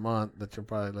out of the month that you'll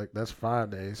probably look. That's 5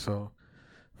 days. So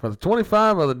for the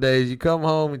 25 other days, you come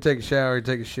home, you take a shower, you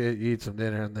take a shit, you eat some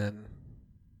dinner, and then.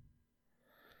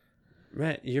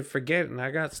 Man, you're forgetting.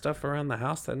 I got stuff around the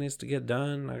house that needs to get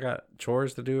done. I got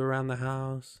chores to do around the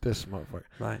house. This motherfucker.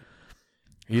 Like,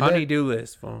 honey-do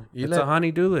list, fool. It's a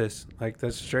honey-do list. Like,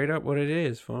 that's straight up what it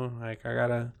is, fool. Like, I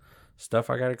gotta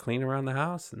clean around the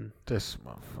house. And this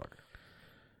motherfucker.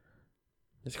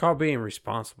 It's called being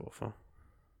responsible, fool.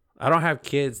 I don't have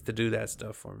kids to do that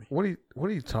stuff for me. What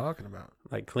are you talking about?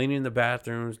 Like cleaning the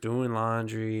bathrooms, doing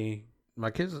laundry. My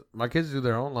kids do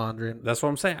their own laundry. That's what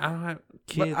I'm saying. I don't have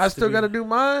kids. But I still got to do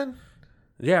mine.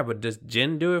 Yeah, but does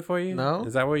Jen do it for you? No.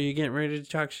 Is that where you're getting ready to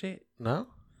talk shit? No.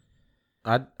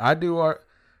 I do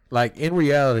like in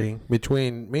reality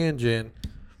between me and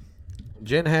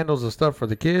Jen handles the stuff for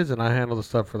the kids and I handle the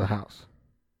stuff for the house.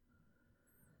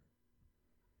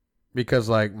 Because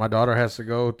like my daughter has to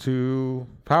go to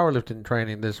powerlifting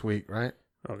training this week, right?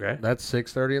 Okay. That's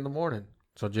 6:30 in the morning.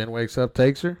 So Jen wakes up,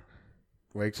 takes her,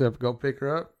 go pick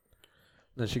her up,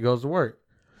 then she goes to work.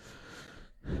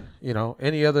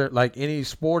 Any other like any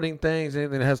sporting things,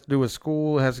 anything that has to do with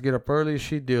school, has to get up early,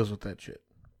 she deals with that shit.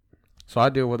 So I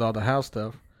deal with all the house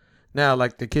stuff. Now,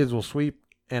 like the kids will sweep,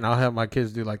 and I'll have my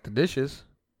kids do like the dishes,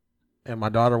 and my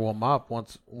daughter will mop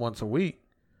once a week.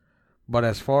 But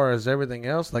as far as everything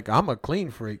else, like I'm a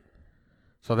clean freak.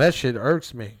 So that shit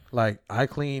irks me. Like I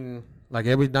clean like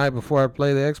every night before I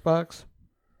play the Xbox.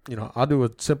 I'll do a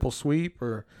simple sweep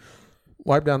or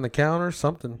wipe down the counter,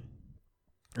 something.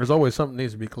 There's always something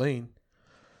needs to be clean.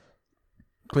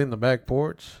 Clean the back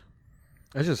porch.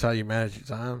 That's just how you manage your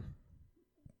time.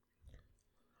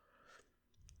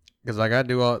 Because I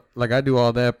do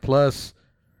all that plus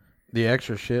the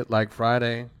extra shit. Like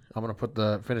Friday, I'm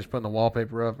gonna finish putting the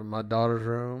wallpaper up in my daughter's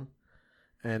room,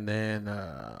 and then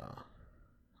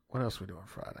what else we doing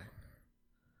Friday?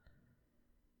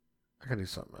 I gotta do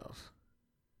something else.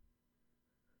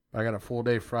 I got a full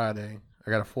day Friday.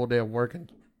 I got a full day of working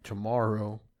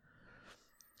tomorrow,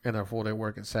 and a full day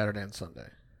working Saturday and Sunday.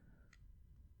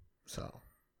 So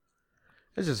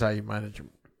it's just how you manage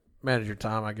your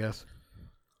time, I guess.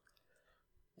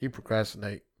 You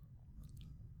procrastinate.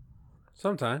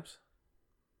 Sometimes.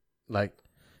 Like,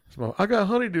 I got a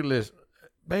honeydew list.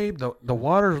 Babe, the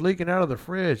water's leaking out of the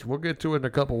fridge. We'll get to it in a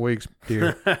couple weeks,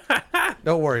 dear.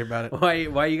 Don't worry about it.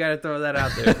 Why you gotta throw that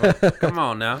out there? Come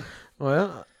on now.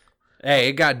 Well, hey,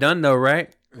 it got done though,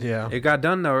 right? Yeah. It got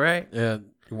done though, right? Yeah.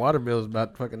 Your water bill is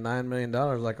about fucking $9 million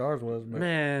like ours was. But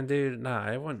Man, dude, nah,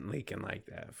 it wasn't leaking like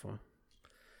that. Fool.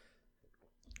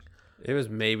 It was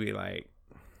maybe like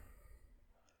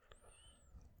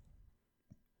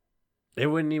it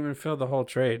wouldn't even fill the whole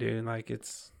tray, dude. Like it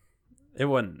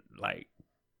wasn't like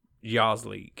y'all's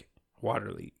leak,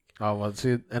 water leak. Oh, well,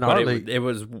 see, and But our leak. it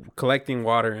was collecting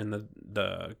water in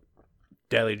the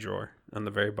deli drawer on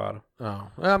the very bottom. Oh,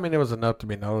 well, I mean, it was enough to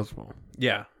be noticeable.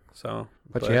 Yeah. So,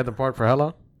 But you had the part for how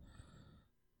long?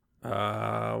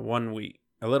 1 week,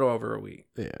 a little over a week.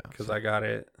 Yeah. Because I got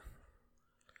it.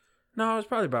 No, it was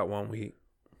probably about 1 week.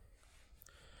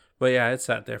 But yeah, it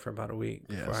sat there for about a week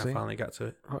before I finally got to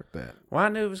it. Fuck that. Well, I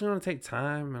knew it was going to take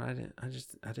time, and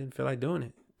I didn't feel like doing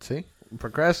it. See?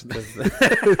 Procrastinate.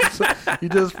 You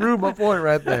just proved my point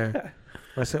right there.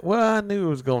 I said, well, I knew it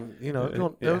was going, it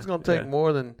was going to take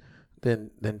more than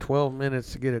 12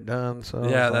 minutes to get it done. So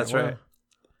yeah, that's right.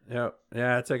 Yep.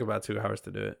 Yeah, it took about 2 hours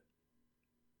to do it.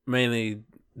 Mainly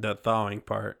the thawing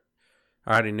part.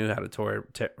 I already knew how to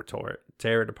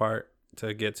tear it apart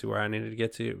to get to where I needed to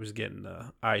get to. It was getting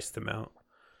the ice to melt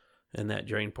in that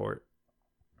drain port.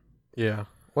 Yeah.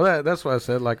 Well, that's what I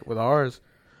said. Like with ours,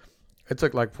 it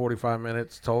took like 45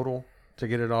 minutes total to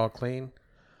get it all clean.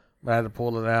 But I had to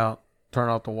pull it out, turn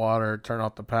off the water, turn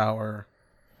off the power,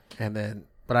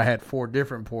 but I had 4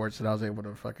 different ports that I was able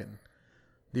to fucking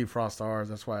defrost ours.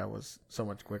 That's why it was so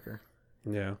much quicker.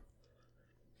 Yeah.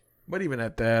 But even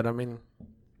at that, I mean,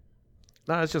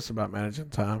 no, it's just about managing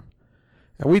time.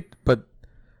 And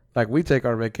we take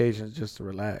our vacations just to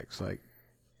relax. Like,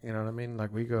 you know what I mean?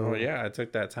 Like we go. Well, yeah, I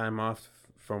took that time off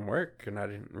from work and I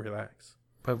didn't relax.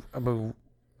 But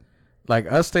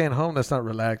like us staying home, that's not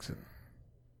relaxing.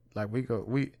 Like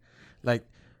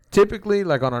typically,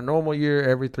 like on a normal year,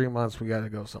 every 3 months we got to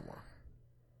go somewhere.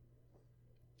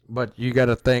 But you got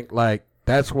to think like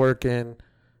that's working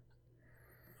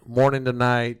morning to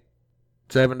night,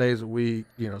 7 days a week,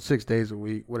 6 days a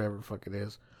week, whatever the fuck it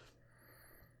is.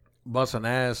 Busting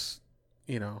ass,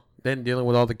 then dealing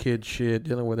with all the kids shit,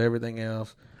 dealing with everything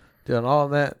else, doing all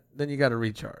that, then you got to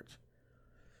recharge.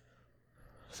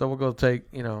 So we're going to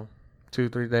take,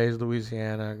 2-3 days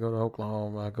Louisiana, go to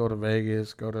Oklahoma, go to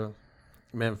Vegas, go to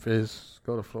Memphis,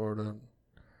 go to Florida.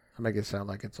 I make it sound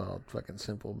like it's all fucking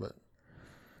simple, but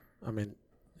I mean,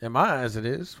 in my eyes it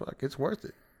is. Fuck, it's worth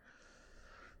it.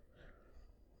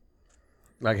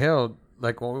 Like hell,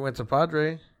 like when we went to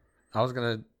Padre, I was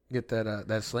going to get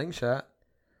that slingshot,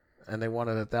 and they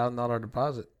wanted $1,000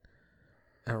 deposit.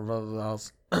 And I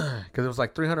was because it was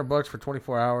like $300 for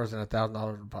 24 hours and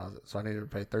 $1,000 deposit, so I needed to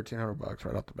pay $1,300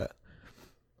 right off the bat.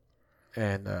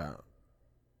 And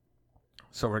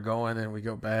so we're going, and we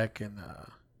go back, and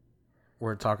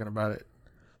we're talking about it.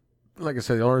 Like I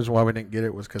said, the only reason why we didn't get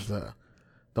it was because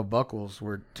the buckles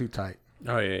were too tight.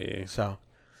 Oh yeah. So,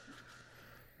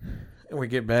 and we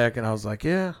get back, and I was like,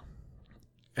 yeah.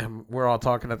 And we're all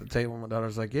talking at the table. My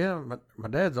daughter's like, yeah, my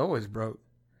dad's always broke.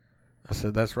 I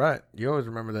said, that's right. You always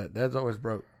remember that. Dad's always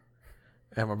broke.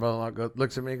 And my brother-in-law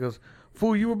looks at me and goes,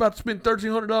 fool, you were about to spend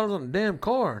 $1,300 on a damn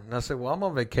car. And I said, well, I'm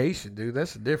on vacation, dude.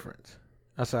 That's the difference.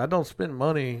 I said, I don't spend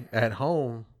money at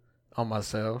home on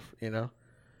myself,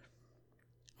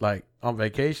 Like, on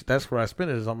vacation, that's where I spend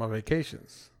it, is on my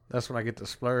vacations. That's when I get to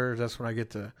splurge. That's when I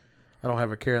don't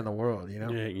have a care in the world, Yeah,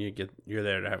 you're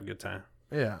there to have a good time.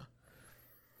 Yeah.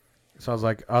 So I was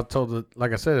like,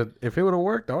 like I said, if it would have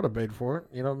worked, I would have paid for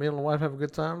it. Me and my wife have a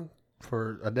good time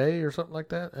for a day or something like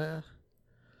that.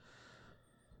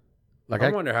 Like I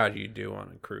wonder how you do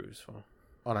on a cruise.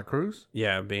 On a cruise?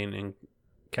 Yeah, being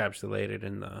encapsulated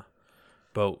in the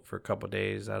boat for a couple of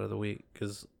days out of the week,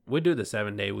 because we do the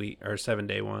 7-day week or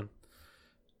 7-day one,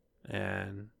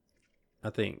 and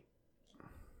I think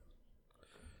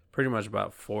pretty much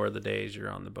about 4 of the days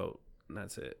you're on the boat, and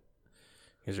that's it,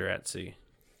 because you're at sea.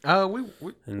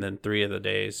 We And then 3 of the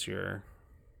days you're.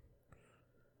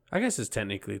 I guess it's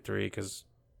technically 3 because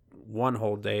one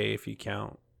whole day, if you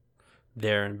count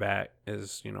there and back,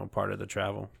 is part of the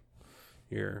travel.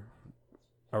 You're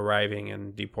arriving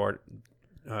and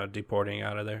deporting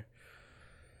out of there.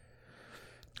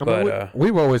 I mean,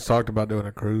 we've always talked about doing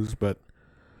a cruise, but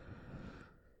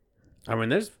I mean,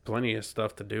 there's plenty of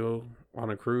stuff to do on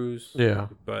a cruise. yeah.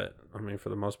 But I mean, for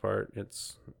the most part,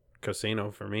 it's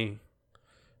casino for me.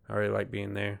 I really like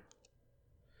being there.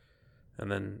 And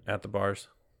then at the bars.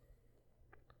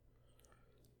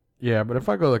 Yeah, but if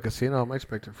I go to the casino, I'm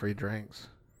expecting free drinks.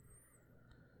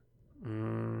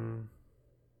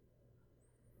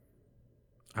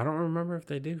 I don't remember if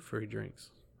they do free drinks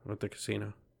with the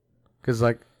casino. Because,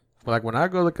 like when I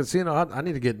go to the casino, I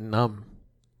need to get numb.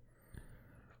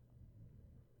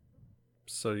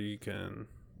 So you can...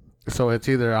 So it's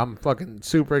either I'm fucking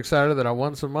super excited that I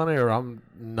won some money or I'm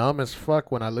numb as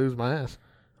fuck when I lose my ass.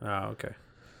 Oh, okay.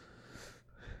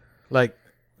 Like,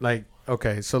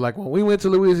 okay, so like when we went to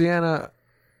Louisiana,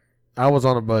 I was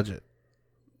on a budget.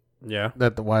 Yeah.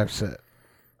 That the wife set.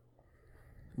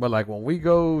 But like when we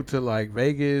go to like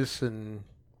Vegas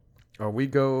or we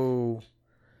go,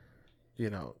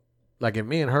 like if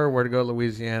me and her were to go to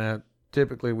Louisiana,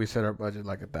 typically we set our budget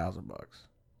like $1,000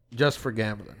 just for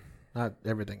gambling, not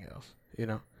everything else.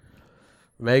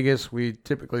 Vegas, we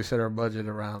typically set our budget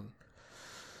around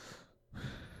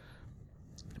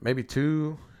maybe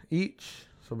 2 each,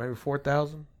 so maybe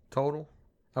 4,000 total.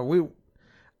 We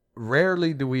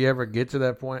rarely do we ever get to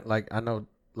that point. Like I know.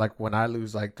 Like when I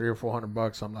lose like $300 or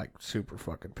 $400, I'm like super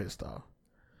fucking pissed off.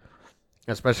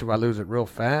 Especially if I lose it real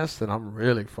fast, then I'm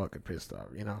really fucking pissed off.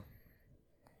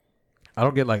 I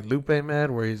don't get like Lupe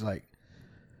mad where he's like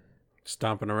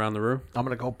stomping around the room. I'm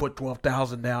gonna go put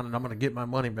 12,000 down and I'm gonna get my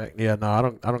money back. Yeah, no, I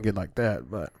don't get like that,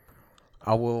 but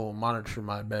I will monitor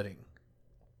my betting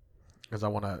because I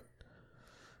want to,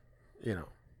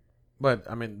 But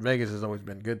I mean, Vegas has always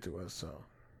been good to us, so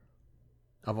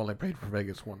I've only paid for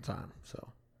Vegas one time, so.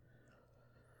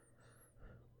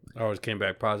 Always came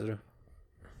back positive.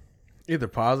 Either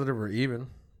positive or even.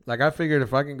 Like I figured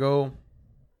if I can go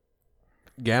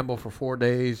gamble for 4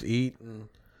 days, eat and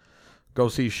go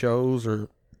see shows or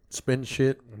spin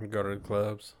shit, go to the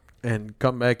clubs and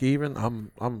come back even,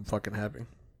 I'm fucking happy.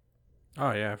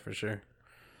 Oh yeah, for sure.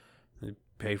 You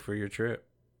pay for your trip.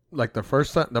 Like the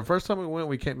first time we went,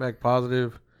 we came back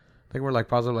positive. I think we were like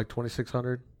positive like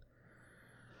 2,600.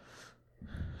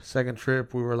 Second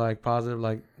trip we were like positive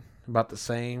like about the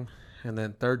same, and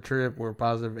then third trip we were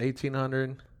positive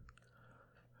 1,800.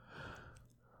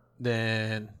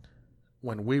 Then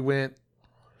when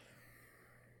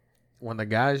the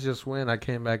guys just went, I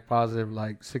came back positive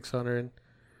like 600,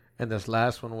 and this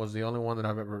last one was the only one that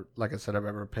I've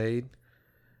ever paid,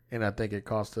 and I think it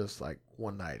cost us like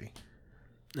 190.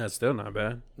 That's still not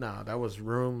bad. No, that was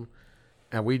room,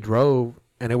 and we drove,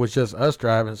 and it was just us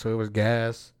driving, so it was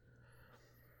gas,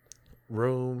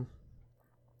 room,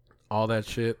 all that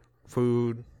shit,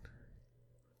 food.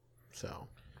 So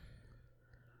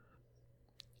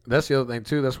that's the other thing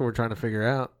too. That's what we're trying to figure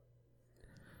out.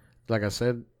 Like I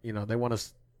said, they want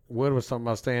us. Wood was talking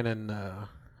about staying in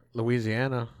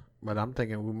Louisiana, but I'm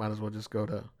thinking we might as well just go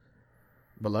to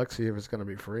Biloxi if it's going to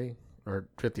be free or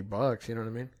 $50. You know what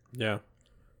I mean? Yeah,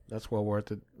 that's well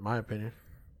worth it, in my opinion.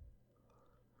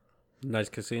 Nice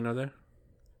casino there.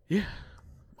 Yeah.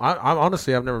 I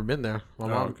honestly, I've never been there.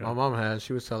 My okay. mom has.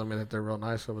 She was telling me that they're real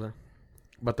nice over there.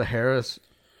 But the Harris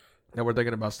that we're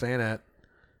thinking about staying at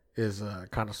is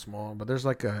kind of small. But there's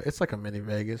it's like a mini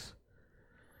Vegas.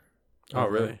 Oh,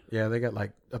 really? Yeah, they got I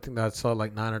think I saw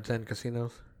like 9 or 10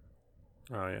 casinos.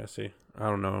 Oh yeah, see, I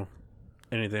don't know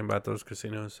anything about those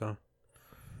casinos, so.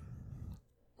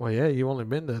 Well, yeah, you've only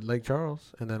been to Lake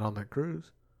Charles and then on that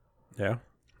cruise. Yeah,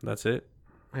 that's it.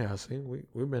 Yeah, see,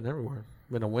 we've been everywhere.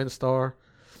 Been to WinStar.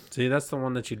 See, that's the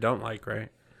one that you don't like, right?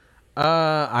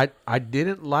 I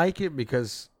didn't like it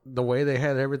because the way they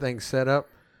had everything set up.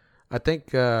 I think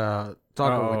because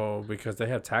they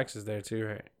have taxes there too,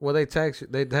 right? Well, they tax you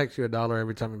 $1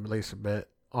 every time you place a bet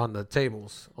on the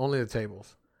tables, only the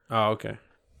tables. Oh, okay.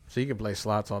 So you can play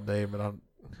slots all day, but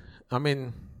I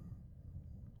mean,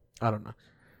 I don't know.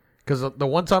 Because the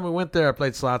one time we went there, I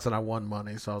played slots and I won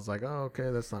money, so I was like, oh, okay,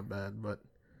 that's not bad. But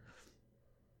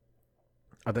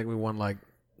I think we won like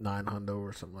 900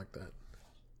 or something like that.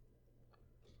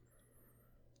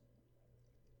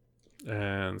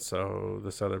 And so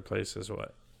this other place is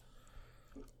what?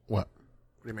 What?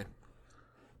 What do you mean?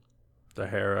 The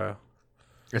Hera.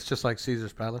 It's just like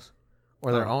Caesar's Palace,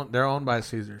 or they're owned by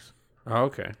Caesar's. Oh,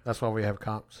 okay. That's why we have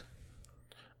comps.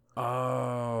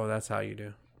 Oh, that's how you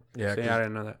do. Yeah, See, I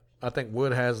didn't know that. I think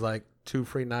Wood has like 2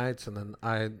 free nights, and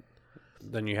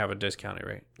Then you have a discounted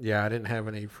rate. I didn't have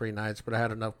any free nights, but I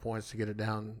had enough points to get it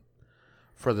down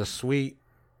for the suite,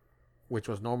 which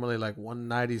was normally like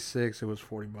 $196. It was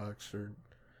 $40, or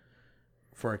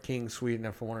for a king suite, and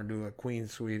if I want to do a queen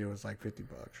suite, it was like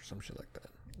 $50 or some shit like that.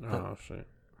 Oh shit.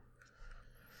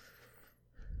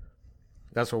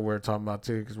 That's what we're talking about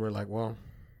too, because we're like, well,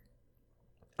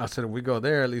 I said if we go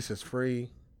there, at least it's free,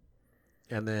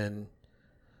 and then,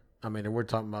 I mean, we're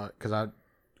talking about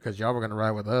because y'all were gonna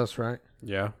ride with us, right?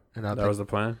 Yeah. And That was the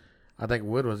plan. I think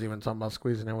Wood was even talking about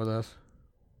squeezing in with us.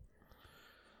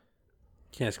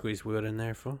 Can't squeeze Wood in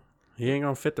there, fool. He ain't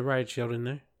gonna fit the riot shield in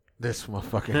there. This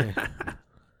motherfucker.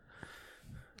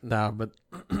 Nah, but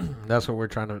that's what we're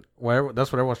trying to. Well,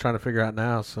 that's what everyone's trying to figure out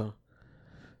now. So,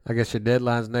 I guess your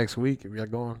deadline's next week if you're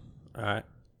going. All right.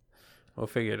 We'll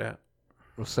figure it out.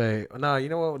 We'll say, no, you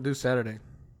know what? We'll do Saturday.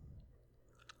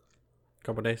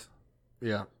 Couple days.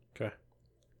 Yeah. Okay.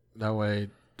 That way,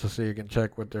 to see you can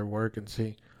check with their work and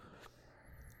see.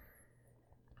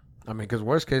 I mean, because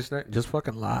worst case scenario, just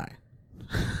fucking lie.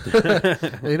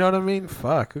 You know what I mean?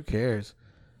 Fuck, who cares?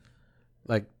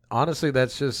 Like, honestly,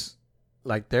 that's just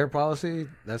like their policy.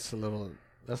 That's a little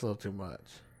too much,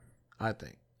 I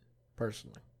think,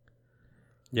 personally.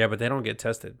 Yeah, but they don't get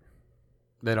tested.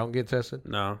 They don't get tested?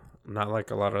 No, not like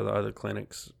a lot of the other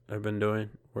clinics have been doing,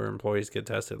 where employees get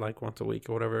tested like once a week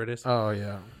or whatever it is. Oh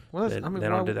yeah. Well, they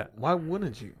don't do that. Why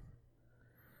wouldn't you?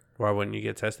 Why wouldn't you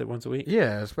get tested once a week?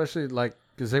 Yeah, especially like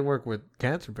because they work with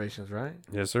cancer patients, right?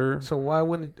 Yes, sir. So why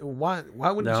wouldn't you?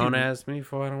 Don't ask me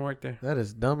for I don't work there. That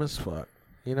is dumb as fuck.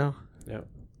 You know? Yep.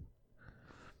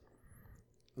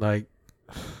 Like,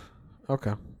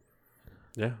 okay.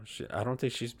 Yeah, I don't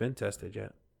think she's been tested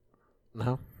yet.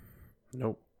 No.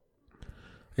 Nope.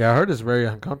 Yeah, I heard it's very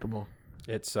uncomfortable.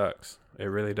 It sucks. It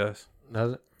really does.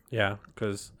 Does it? Yeah,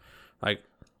 because like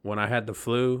when I had the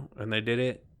flu and they did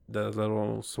it, the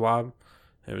little swab,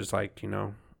 it was like,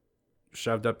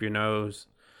 shoved up your nose,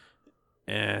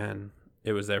 and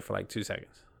it was there for like 2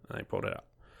 seconds, and they pulled it out.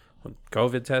 With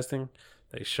COVID testing,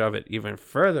 they shove it even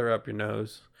further up your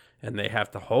nose, and they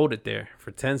have to hold it there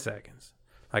for 10 seconds.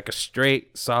 Like a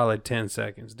straight, solid 10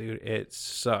 seconds, dude. It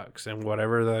sucks. And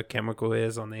whatever the chemical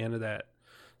is on the end of that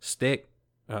stick,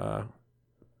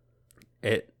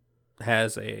 it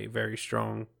has a very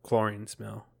strong chlorine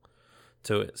smell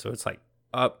to it. So it's like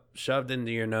shoved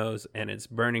into your nose, and it's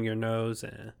burning your nose,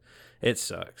 and it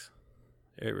sucks.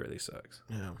 It really sucks.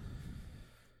 Yeah.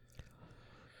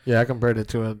 Yeah, I compared it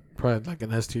to probably like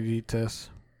an STD test.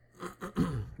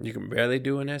 You can barely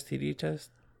do an STD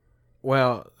test?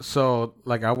 Well, so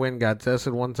like I went and got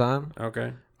tested one time.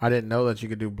 Okay. I didn't know that you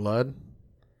could do blood.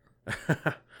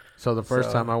 So the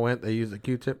first time I went, they used a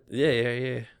Q-tip.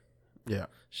 Yeah. Yeah.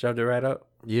 Shoved it right up?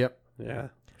 Yep. Yeah. I'm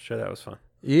sure that was fun.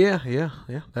 Yeah.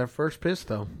 That first piss,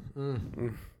 though.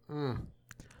 Want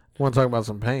to talk about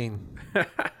some pain?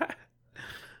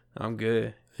 I'm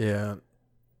good. Yeah.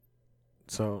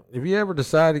 So if you ever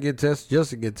decide to get tested, just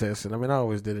to get tested. I mean, I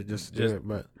always did it just to do it,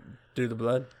 but do the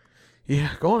blood.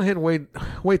 Yeah, go on ahead and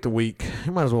wait the week.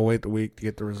 You might as well wait the week to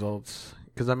get the results,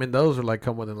 because I mean those are like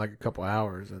come within like a couple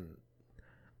hours, and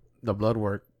the blood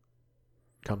work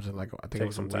comes in like I think it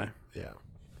was some a week. time. Yeah.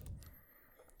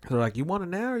 They're like, you want it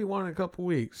now or you want it in a couple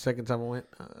weeks? Second time I went,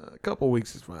 a couple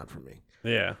weeks is fine for me.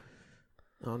 Yeah.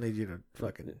 I don't need you to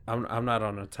fucking. I'm not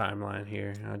on a timeline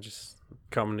here. I just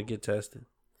coming to get tested.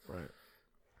 Right.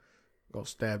 Go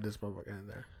stab this motherfucker in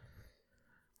there.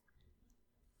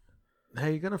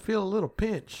 Hey, you're gonna feel a little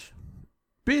pinch.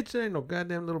 Bitch, there ain't no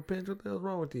goddamn little pinch. What the hell's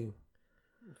wrong with you?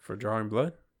 For drawing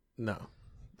blood? No.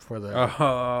 For the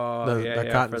the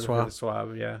cotton for swab. For the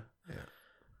swab, yeah. Yeah.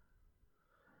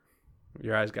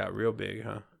 Your eyes got real big,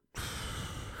 huh?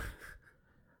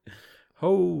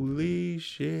 Holy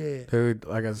shit, dude!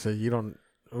 Like I said, you don't.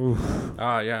 Oof.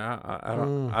 Oh yeah, I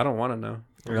don't. I don't want to know.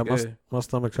 My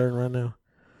stomach's hurting right now.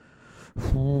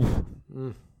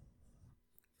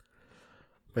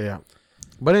 But yeah.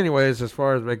 But anyways, as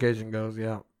far as vacation goes,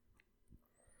 yeah,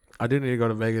 I do need to go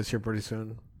to Vegas here pretty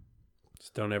soon.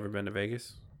 Still never been to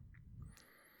Vegas.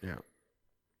 Yeah.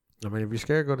 I mean, if you're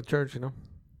scared, go to church.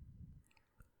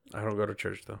 I don't go to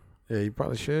church though. Yeah, you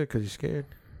probably should because you're scared.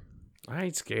 I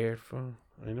ain't scared, fool.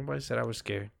 Ain't nobody said I was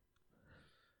scared.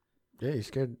 Yeah, you're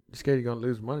scared. You're scared you're gonna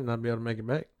lose money and not be able to make it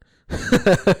back.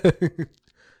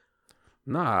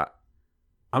 Nah,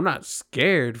 I'm not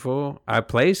scared, fool. I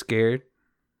play scared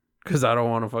because I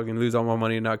don't want to fucking lose all my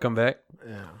money and not come back.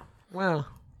 Yeah. Well,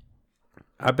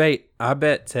 I bet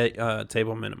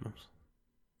table minimums.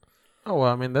 Oh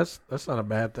well, I mean that's not a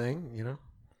bad thing,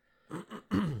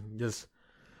 Just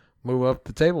move up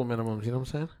the table minimums. You know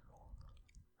what I'm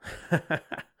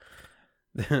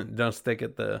saying? Don't stick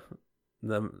at the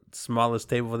smallest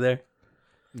table there.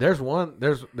 There's one.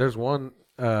 There's one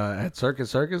at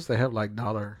Circus. They have like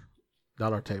dollar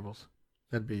tables.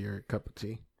 That'd be your cup of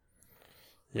tea.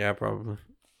 Yeah, probably.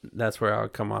 That's where I'll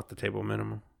come off the table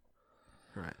minimum.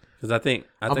 Right. Because I think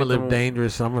I'm gonna live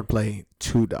dangerous. And I'm gonna play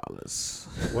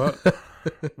 $2.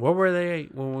 What were they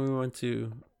when we went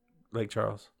to Lake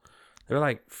Charles? They were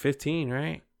like 15,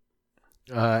 right?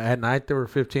 At night they were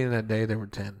 15, and at day they were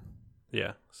 10.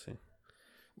 Yeah. See.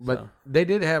 But So, they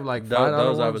did have like $5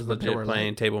 those I ones, was but they legit were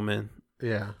playing like, table men.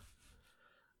 yeah.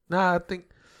 Nah, I think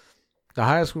the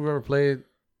highest we've ever played.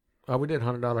 We did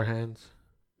 $100 hands.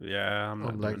 Yeah, I'm not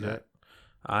on doing blackjack. that.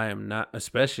 I am not,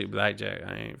 especially blackjack.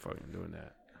 I ain't fucking doing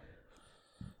that.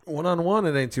 1-on-1,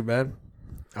 it ain't too bad.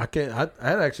 I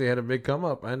actually had a big come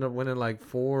up. I ended up winning like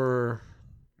 $400 or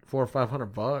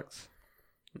 $500.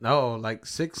 No, like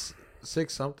six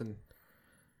something.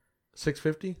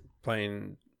 650.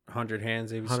 Playing 100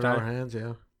 hands every $100 time. hands,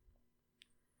 yeah.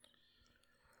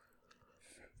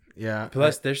 Yeah.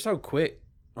 Plus, they're so quick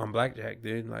on blackjack,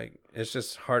 dude. Like, it's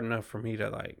just hard enough for me to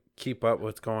like keep up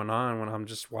what's going on when I'm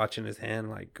just watching his hand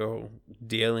like go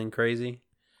dealing crazy.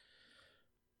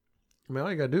 I mean,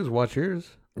 all you gotta do is watch yours.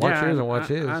 Watch yours and watch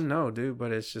his. I know, dude,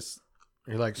 but it's just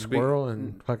You're like squirrel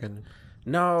and fucking.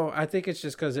 no. I think it's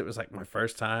just because it was like my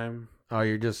first time. Oh,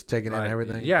 you're just taking in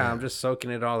everything. Yeah, I'm just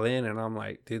soaking it all in, and I'm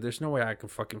like, dude, there's no way I can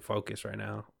fucking focus right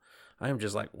now. I am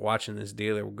just like watching this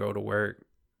dealer go to work.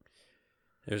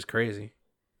 It was crazy.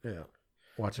 Yeah.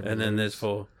 Watching. And then this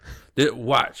fool,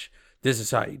 watch. This is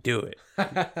how you do it.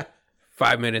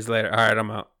 5 minutes later, all right,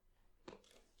 I'm out.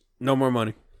 No more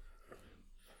money.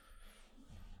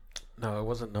 No, it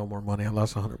wasn't no more money. I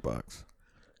lost $100.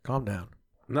 Calm down.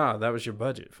 No, that was your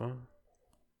budget, fool.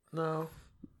 No.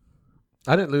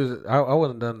 I didn't lose it. I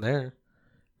wasn't done there.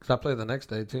 Because I played the next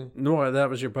day, too. No, that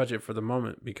was your budget for the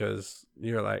moment because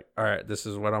you're like, all right, this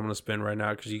is what I'm going to spend right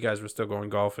now because you guys were still going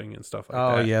golfing and stuff like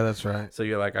that. Oh, yeah, that's right. So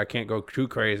you're like, I can't go too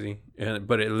crazy.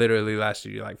 But it literally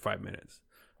lasted you like 5 minutes.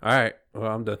 All right,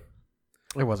 well, I'm done.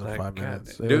 It wasn't Like, 5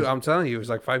 minutes. Dude, I'm telling you, it was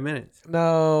like 5 minutes.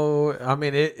 No, I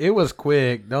mean, it was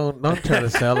quick. Don't try to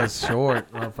sell it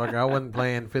short, motherfucker. I wasn't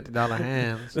playing $50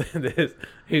 hands.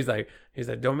 He's like,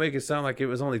 don't make it sound like it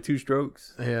was only 2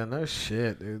 strokes. Yeah, no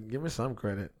shit, dude. Give me some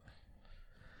credit.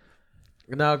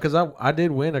 No, because I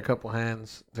did win a couple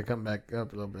hands to come back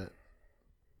up a little bit.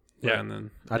 Yeah, and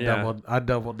then I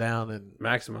doubled down and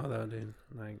Maximo though, dude.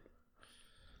 Like,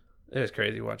 it was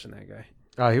crazy watching that guy.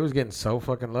 Oh, he was getting so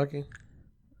fucking lucky.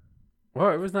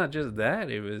 Well, it was not just that;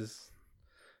 it was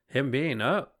him being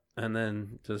up and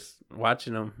then just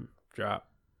watching him drop.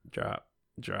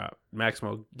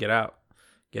 Maximo, get out,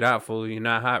 fool! You're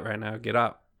not hot right now. Get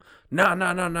up. No.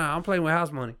 I'm playing with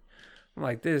house money. I'm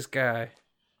like, this guy.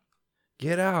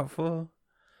 Get out, fool.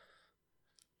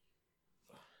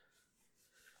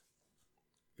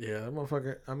 Yeah, that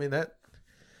motherfucker. I mean,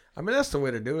 that's the way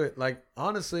to do it. Like,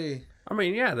 honestly. I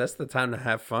mean, yeah, that's the time to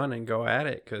have fun and go at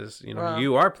it because,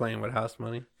 you are playing with house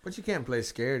money. But you can't play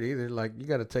scared either. Like, you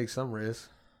got to take some risk.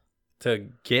 To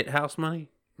get house money?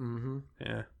 Mm-hmm.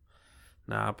 Yeah.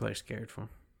 Nah, I play scared for him.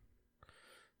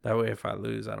 That way, if I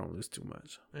lose, I don't lose too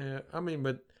much. Yeah, I mean,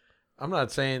 but I'm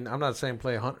not saying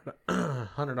play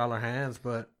 $100 hands,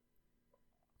 but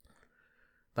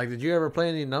like, did you ever play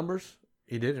any numbers?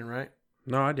 You didn't, right?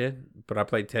 No, I did, but I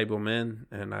played table men,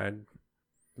 and I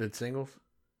did singles.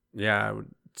 Yeah, I would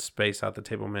space out the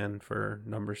table men for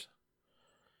numbers.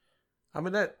 I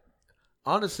mean,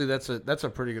 honestly, that's a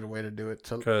pretty good way to do it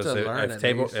to learn.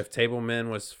 If table men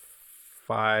was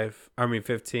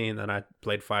 15, then I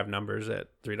played 5 numbers at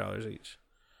 $3 each.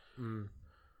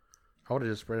 I would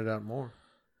have just spread it out more.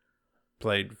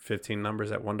 Played 15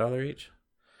 numbers at $1 each.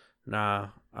 Nah,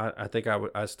 I think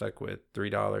I stuck with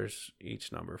 $3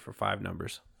 each number for 5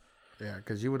 numbers. Yeah,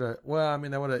 because you would have. Well, I mean,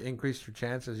 that would have increased your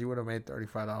chances. You would have made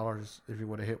 $35 if you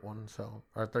would have hit one. So,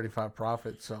 or 35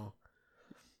 profit. So,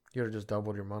 you would have just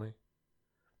doubled your money.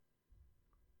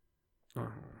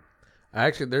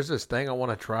 Actually, there's this thing I want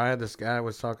to try. This guy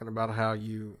was talking about how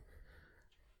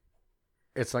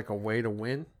it's like a way to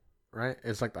win, right?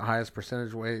 It's like the highest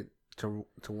percentage way to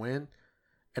win.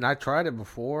 And I tried it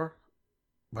before,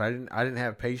 but I didn't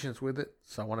have patience with it.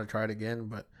 So I want to try it again.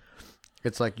 But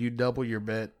it's like you double your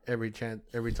bet every time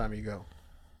you go.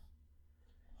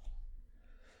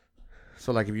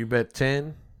 So like if you bet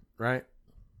 10, right?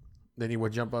 Then you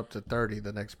would jump up to 30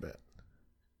 the next bet.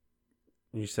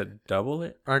 You said double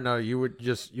it? Or no, you would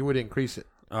increase it.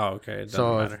 Oh, okay. It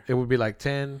doesn't matter. It would be like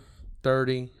 10,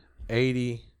 30,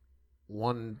 80,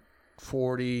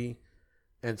 140,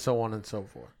 and so on and so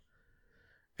forth.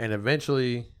 And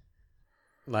eventually,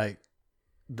 like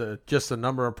the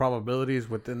number of probabilities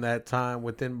within that time,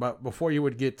 but before you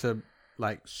would get to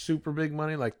like super big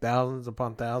money, like thousands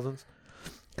upon thousands,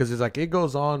 because it's like it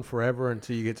goes on forever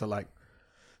until you get to like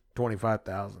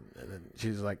 25,000, and then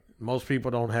she's like, most people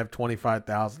don't have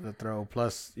 25,000 to throw.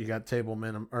 Plus, you got table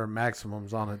minimum or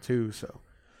maximums on it too. So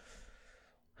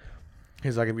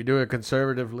he's like, if you do it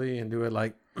conservatively and do it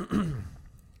like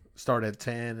start at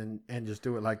 10 and just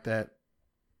do it like that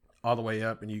all the way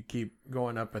up, and you keep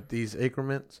going up at these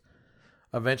increments,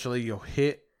 eventually you'll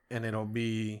hit, and it'll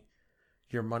be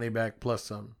your money back plus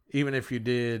some. Even if you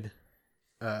did,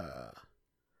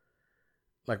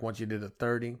 like once you did a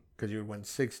 30, because you would win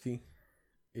 60,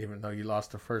 even though you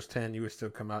lost the first 10, you would still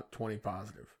come out 20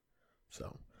 positive.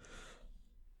 So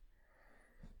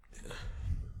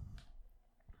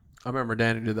I remember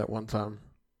Danny did that one time.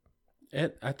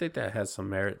 I think that has some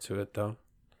merit to it, though.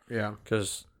 Yeah.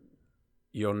 Because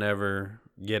you'll never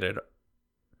get it.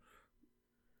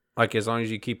 Like, as long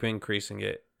as you keep increasing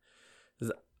it.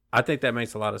 I think that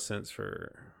makes a lot of sense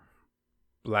for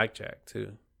blackjack,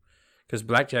 too. Because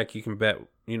blackjack, you can bet,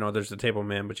 there's the table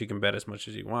man, but you can bet as much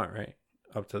as you want, right?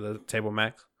 Up to the table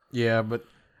max. Yeah, but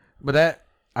that,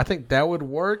 I think that would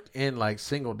work in like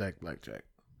single deck blackjack,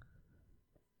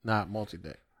 not multi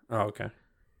deck. Oh, okay.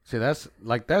 See, that's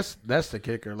the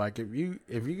kicker. Like if you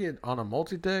get on a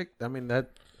multi deck, I mean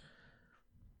that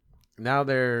now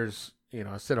there's,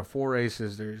 instead of 4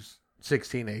 aces, there's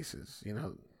 16 aces,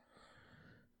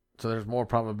 so there's more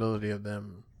probability of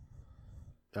them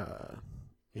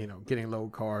getting low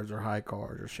cards or high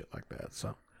cards or shit like that.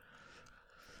 So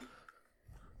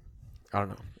I don't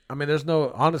know. I mean, there's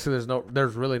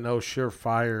really no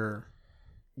surefire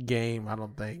game. I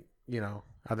don't think,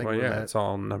 I think roulette, it's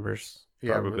all numbers,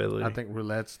 probability. I think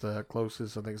roulette's the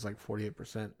closest. I think it's like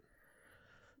 48%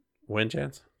 win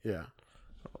chance. Yeah.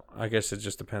 I guess it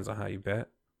just depends on how you bet.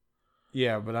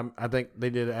 Yeah, but I think they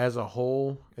did it as a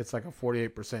whole. It's like a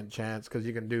 48% chance because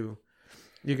you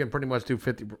can pretty much do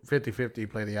 50-50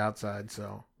 play the outside.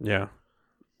 So yeah,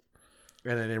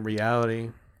 and then in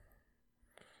reality,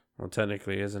 well,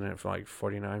 technically, isn't it for like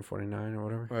 49 or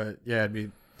whatever? But yeah, it'd be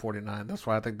 49. That's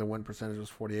why I think the win percentage was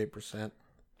 48%.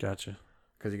 Gotcha.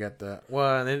 Because you got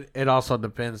and it also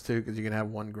depends too, because you can have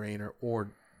 1 green or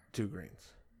 2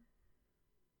 greens.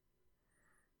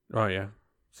 Oh yeah.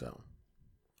 So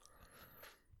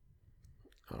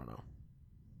I don't know.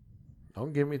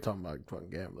 Don't get me talking about fucking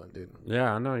gambling, dude.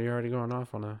 Yeah, I know you're already going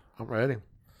off on that. I'm ready.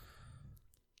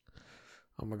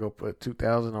 I'm gonna go put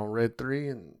 2,000 on red 3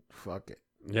 and fuck it.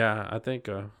 Yeah, I think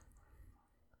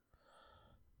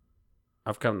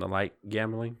I've come to like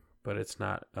gambling, but it's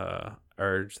not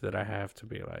urge that I have to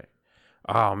be like,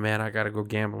 oh man, I gotta go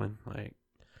gambling. Like,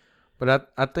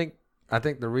 but I think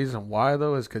the reason why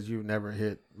though is because you've never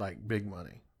hit like big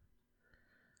money.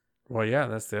 Well, yeah,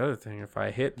 that's the other thing. If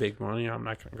I hit big money, I'm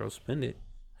not gonna go spend it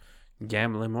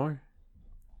gambling more.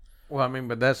 Well, I mean,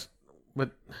 but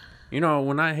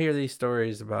when I hear these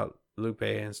stories about Lupe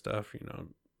and stuff,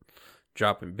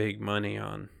 dropping big money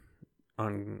on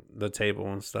the table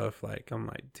and stuff, like, I'm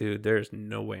like, dude, there's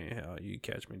no way in hell you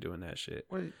catch me doing that shit.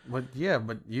 But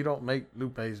you don't make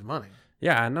Lupe's money.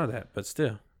 Yeah, I know that, but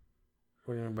still.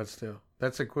 What do you mean, but still?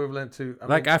 That's equivalent to...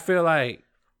 I feel like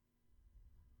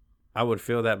I would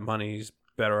feel that money's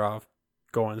better off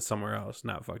going somewhere else,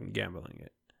 not fucking gambling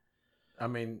it. I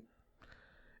mean,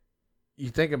 you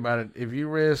think about it. If you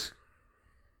risk...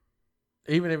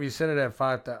 Even if you set it at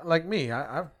 5,000... Like me,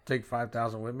 I take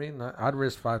 5,000 with me. And I'd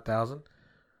risk 5,000.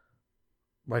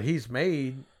 But he's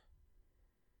made...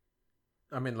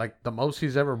 I mean, like, the most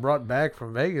he's ever brought back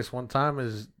from Vegas one time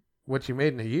is what you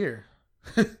made in a year.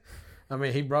 I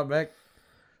mean, he brought back,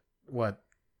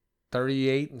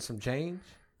 38 and some change?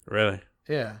 Really?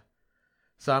 Yeah.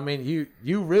 So, I mean,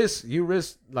 you risk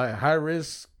like high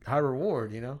risk, high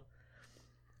reward,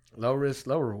 Low risk,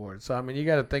 low reward. So, I mean, you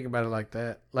got to think about it like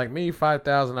that. Like me,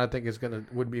 5,000, I think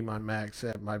would be my max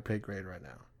at my pay grade right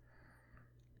now.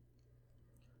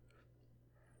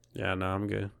 Yeah, no, I'm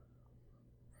good.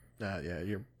 Yeah,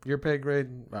 your pay grade,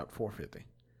 about $4.50.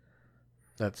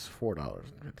 That's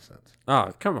 $4.50.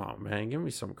 Oh, come on, man. Give me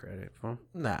some credit, fool.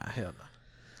 Nah, hell no.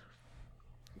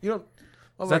 You don't...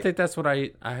 Well, I think that's what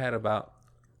I had about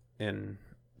in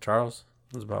Charles.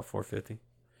 It was about $4.50.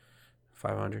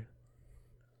 $500.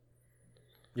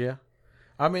 Yeah.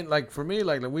 I mean, like, for me,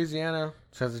 like, Louisiana,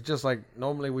 since it's just, like,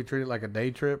 normally we treat it like a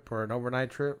day trip or an overnight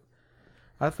trip,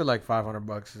 I feel like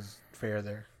 $500 is fair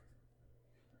there.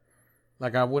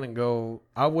 Like,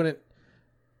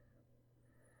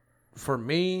 for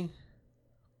me,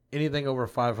 anything over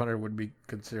 500 would be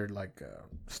considered like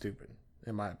stupid,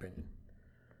 in my opinion.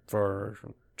 For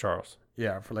Charles.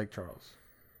 Yeah, for Lake Charles.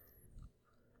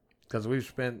 Because we've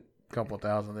spent a couple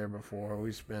thousand there before.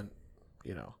 We spent,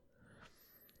 you know,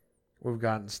 we've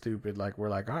gotten stupid. Like, we're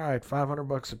like, all right,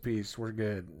 $500 a piece. We're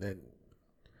good. Then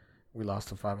we lost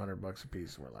to $500 a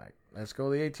piece. We're like, let's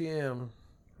go to the ATM.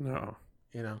 No.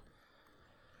 You know.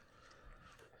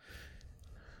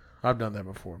 I've done that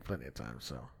before plenty of times,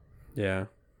 so. Yeah.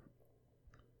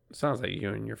 Sounds like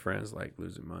you and your friends like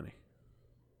losing money.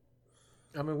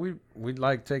 I mean, we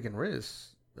like taking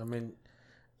risks. I mean,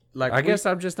 like I guess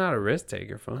I'm just not a risk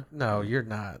taker, fun. No, you're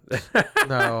not.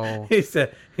 No. he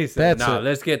said, no,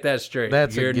 let's get that straight.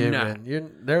 That's you're a given. not. You're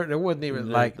there wouldn't even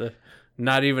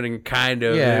not even in kind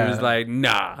of. Yeah. It was like,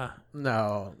 nah.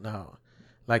 No.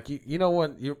 Like you know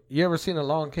what you ever seen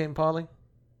Along Came Polly?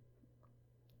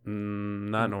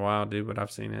 Not in a while, dude, but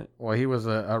I've seen it. Well, he was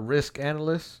a risk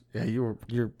analyst. Yeah,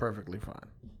 you're perfectly fine.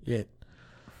 Yeah.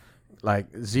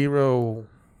 Like zero,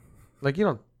 like you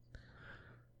don't.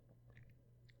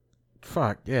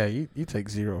 Fuck yeah, you take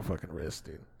zero fucking risk,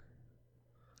 dude.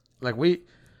 Like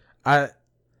I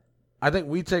think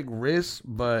we take risks,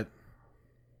 but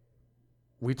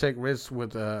we take risks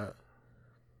with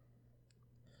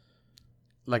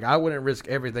like I wouldn't risk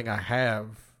everything I have,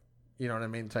 you know what I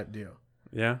mean, type deal.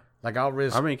 Yeah. Like I'll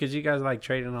risk. I mean, because you guys like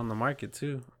trading on the market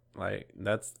too. Like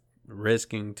that's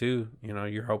risking too. You know,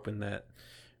 you're hoping that,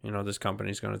 you know, this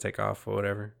company's going to take off or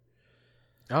whatever.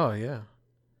 Oh yeah.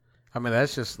 I mean,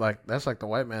 that's like the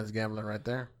white man's gambling right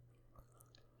there.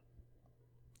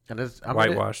 And it's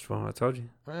whitewashed. Well, I told you.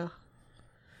 Well,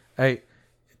 hey,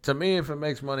 to me, if it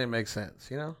makes money, it makes sense.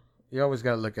 You know, you always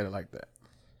got to look at it like that.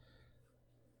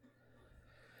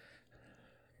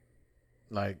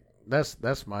 Like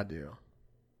that's my deal.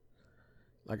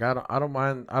 Like I don't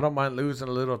mind losing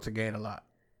a little to gain a lot.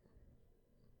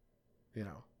 You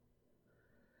know.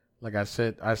 Like I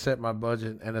set my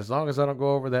budget, and as long as I don't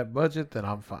go over that budget, then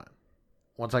I'm fine.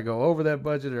 Once I go over that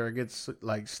budget or it gets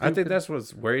like stupid, I think that's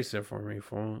what's worrisome for me,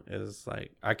 fool, is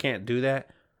like I can't do that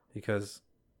because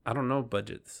I don't know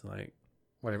budgets. Like,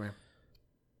 what do you mean?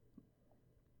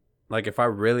 Like if I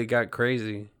really got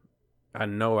crazy, I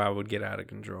know I would get out of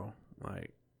control.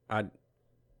 Like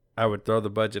I would throw the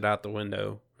budget out the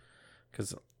window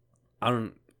because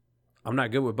I'm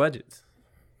not good with budgets.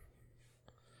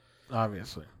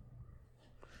 Obviously.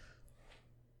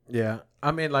 Yeah,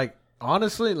 I mean, like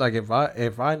honestly, like if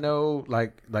I know,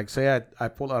 like say I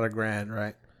pull out $1,000,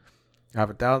 right? I have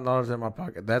 $1,000 in my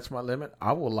pocket. That's my limit.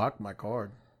 I will lock my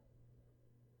card.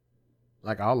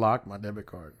 Like I'll lock my debit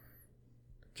card,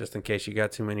 just in case you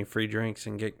got too many free drinks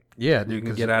and dude, you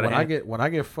can get out of hand. When I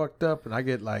get fucked up and I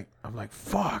get like I'm like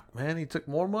fuck man, he took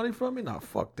more money from me. Nah,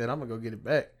 fuck that. I'm gonna go get it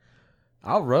back.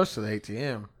 I'll rush to the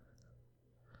ATM.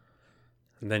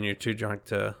 And then you're too drunk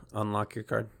to unlock your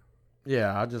card.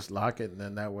 Yeah, I'll just lock it, and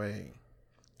then that way,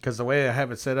 because the way I have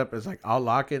it set up is like I'll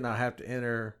lock it and I have to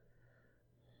enter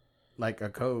like a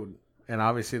code, and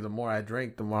obviously the more I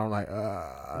drink, the more I'm like,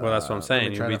 well, that's what I'm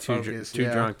saying. You'll be too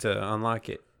drunk to unlock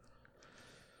it.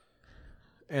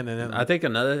 And then I think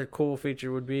another cool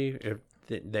feature would be if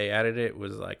they added it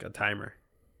was like a timer.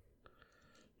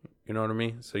 You know what I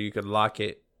mean? So you could lock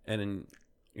it, and then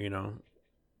you know,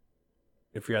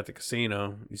 if you're at the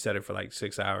casino, you set it for like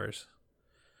 6 hours.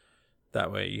 That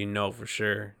way, you know for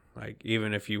sure. Like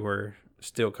even if you were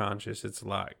still conscious, it's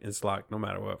locked. It's locked no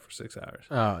matter what for 6 hours.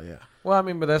 Oh yeah. Well, I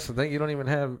mean, but that's the thing. You don't even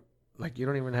have.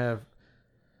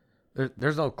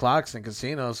 There's no clocks in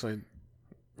casinos, so.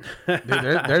 Dude,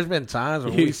 there's been times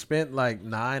when we spent like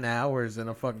 9 hours in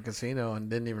a fucking casino and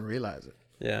didn't even realize it.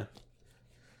 Yeah.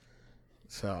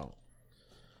 So.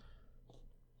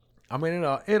 I mean,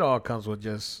 it all comes with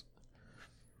just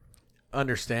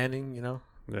understanding, you know.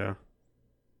 Yeah.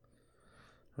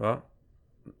 Well,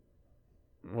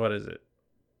 what is it?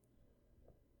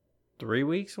 3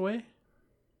 weeks away?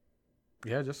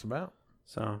 Yeah, just about.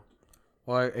 So.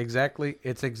 Well, exactly.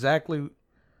 It's exactly.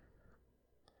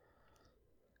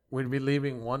 We'd be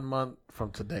leaving 1 month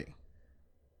from today.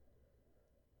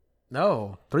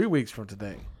 No, 3 weeks from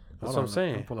today. That's what I'm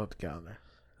saying. I'll pull up the calendar.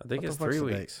 I think it's 3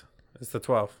 weeks. It's the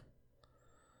 12th.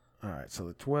 All right, so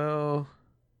the 12th.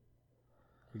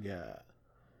 We got.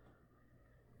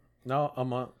 No, a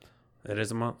month. It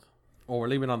is a month. Well, we're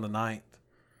leaving on the 9th.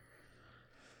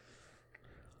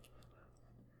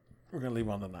 We're going to leave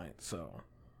on the 9th, so.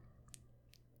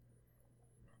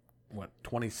 What,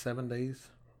 27 days?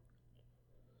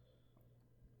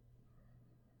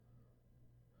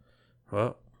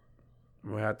 Well,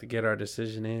 we'll have to get our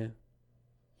decision in.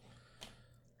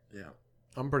 Yeah.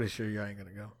 I'm pretty sure you ain't going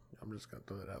to go. I'm just going to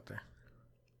throw that out there.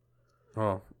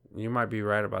 Well, you might be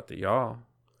right about the y'all.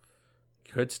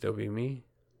 Could still be me.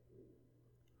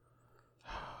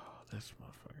 This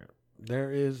motherfucker.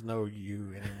 There is no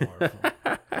you anymore.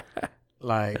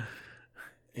 Like,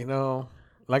 you know,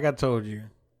 like I told you,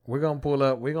 we're going to pull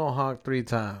up. We're going to honk 3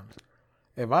 times.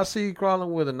 If I see you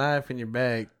crawling with a knife in your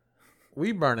bag,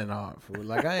 we burning off.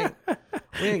 Like,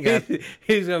 we ain't got.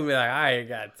 He's going to be like, I ain't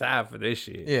got time for this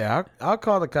shit. Yeah, I'll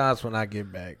call the cops when I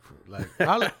get back.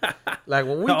 Like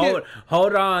when we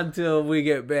hold on till we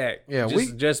get back. Yeah,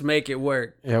 just make it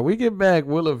work. Yeah, we get back,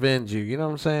 we'll avenge you. You know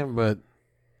what I'm saying? But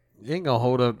you ain't gonna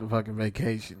hold up the fucking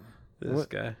vacation. This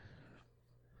guy.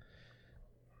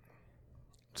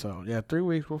 So yeah, 3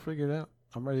 weeks we'll figure it out.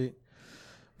 I'm ready to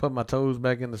put my toes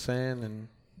back in the sand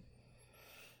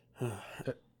and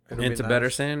into better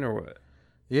sand or what?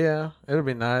 Yeah, it'll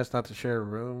be nice not to share a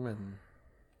room, and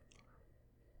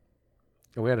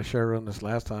we had to share a room this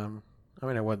last time. I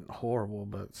mean, it wasn't horrible,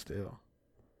 but still.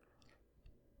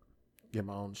 Get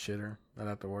my own shitter. Not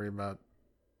have to worry about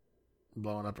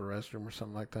blowing up a restroom or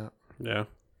something like that. Yeah.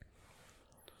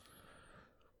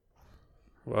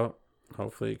 Well,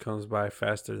 hopefully it comes by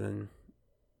faster than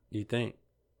you think.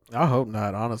 I hope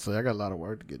not. Honestly, I got a lot of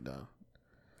work to get done.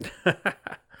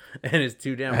 And it's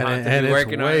too damn hot to be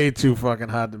working on. It's way too fucking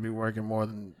hot to be working more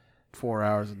than 4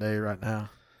 hours a day right now.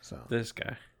 So this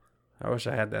guy. I wish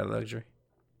I had that luxury.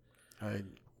 Hey,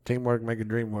 teamwork make a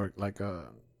dream work, like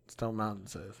Stone Mountain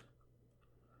says.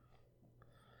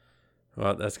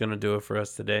 Well, that's going to do it for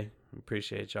us today.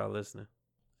 Appreciate y'all listening.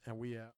 And we out.